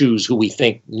of choose who we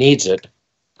think needs it.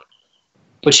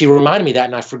 But she reminded me that,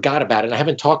 and I forgot about it. And I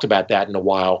haven't talked about that in a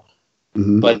while.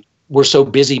 Mm-hmm. But we're so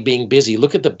busy being busy.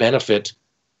 Look at the benefit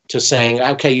to saying,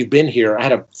 okay, you've been here. I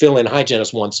had a fill-in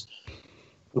hygienist once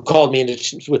who called me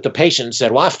with the patient and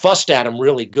said, well, I fussed at him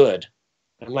really good.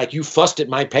 I'm like, you fussed at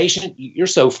my patient? You're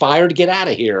so fired, get out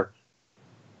of here.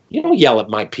 You don't yell at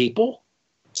my people.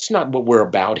 It's not what we're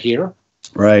about here.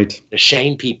 Right. To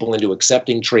shame people into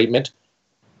accepting treatment.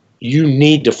 You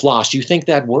need to floss. You think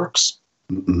that works?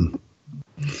 Mm-mm.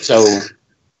 So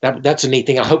that's a neat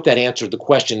thing. I hope that answered the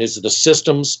question. Is the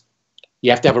systems,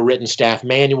 you have to have a written staff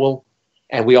manual.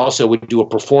 And we also would do a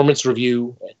performance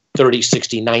review, 30,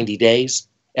 60, 90 days.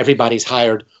 Everybody's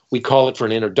hired. We call it for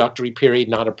an introductory period,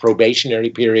 not a probationary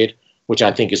period, which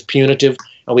I think is punitive.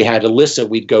 And we had a list that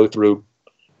we'd go through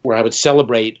where I would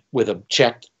celebrate with a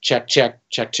check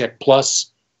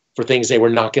plus for things they were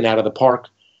knocking out of the park.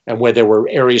 And where there were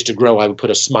areas to grow, I would put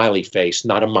a smiley face,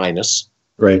 not a minus.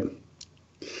 Right.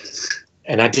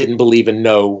 And I didn't believe in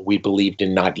no, we believed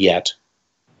in not yet.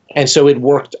 And so it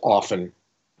worked often.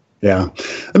 Yeah.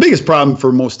 The biggest problem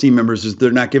for most team members is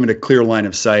they're not given a clear line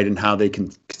of sight in how they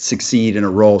can succeed in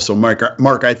a role. So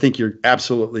Mark, I think you're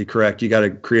absolutely correct. You got to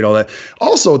create all that.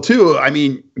 Also, too, I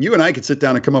mean, you and I could sit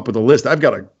down and come up with a list. I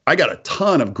got a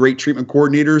ton of great treatment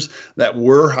coordinators that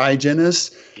were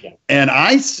hygienists. Yeah. And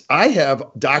I have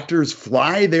doctors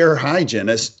fly their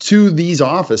hygienists to these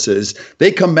offices.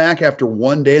 They come back after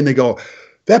one day and they go,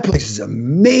 that place is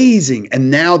amazing. And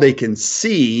now they can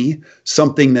see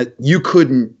something that you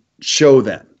couldn't show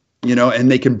them,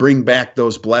 and they can bring back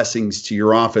those blessings to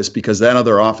your office because that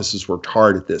other office has worked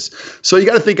hard at this. So you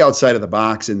got to think outside of the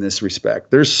box in this respect.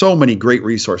 There's so many great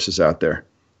resources out there.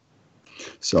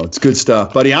 So it's good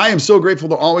stuff, buddy. I am so grateful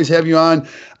to always have you on.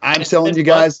 I'm telling you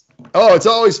guys, it's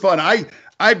always fun.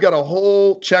 I've got a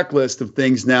whole checklist of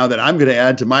things now that I'm going to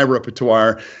add to my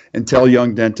repertoire and tell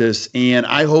young dentists. And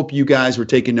I hope you guys were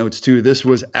taking notes too. This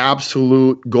was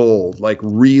absolute gold, like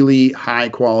really high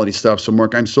quality stuff. So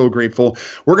Mark, I'm so grateful.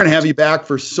 We're going to have you back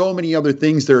for so many other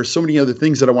things. There are so many other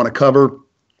things that I want to cover.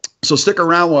 So stick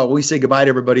around while we say goodbye to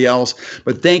everybody else.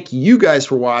 But thank you guys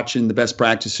for watching the Best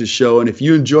Practices Show. And if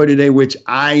you enjoyed today, which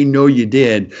I know you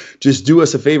did, just do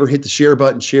us a favor, hit the share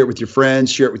button, share it with your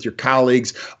friends, share it with your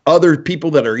colleagues, other people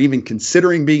that are even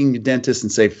considering being a dentist,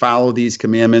 and say, follow these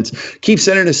commandments. Keep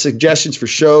sending us suggestions for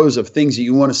shows of things that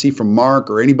you want to see from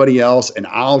Mark or anybody else. And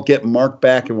I'll get Mark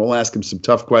back and we'll ask him some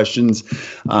tough questions.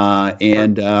 What's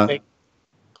that?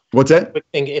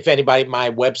 If anybody,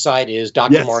 my website is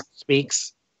Dr. Mark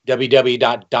Speaks.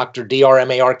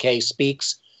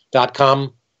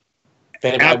 www.drdmarkspeaks.com. If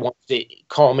anybody wants to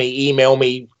call me, email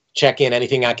me, check in,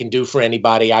 anything I can do for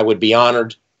anybody, I would be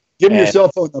honored. Give me your cell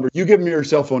phone number. You give me your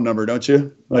cell phone number, don't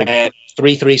you? And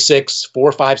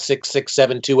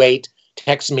 336-456-6728.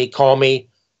 Text me, call me.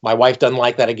 My wife doesn't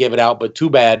like that I give it out, but too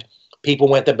bad. People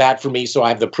went to bat for me, so I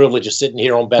have the privilege of sitting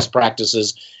here on Best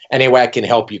Practices. Any way I can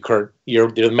help you, Kurt.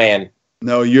 You're the man.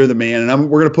 No, you're the man.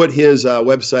 And we're going to put his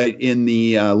website in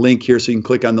the link here so you can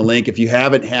click on the link. If you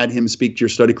haven't had him speak to your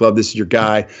study club, this is your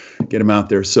guy. Get him out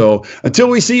there. So until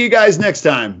we see you guys next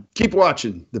time, keep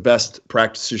watching the Best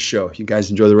Practices Show. You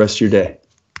guys enjoy the rest of your day.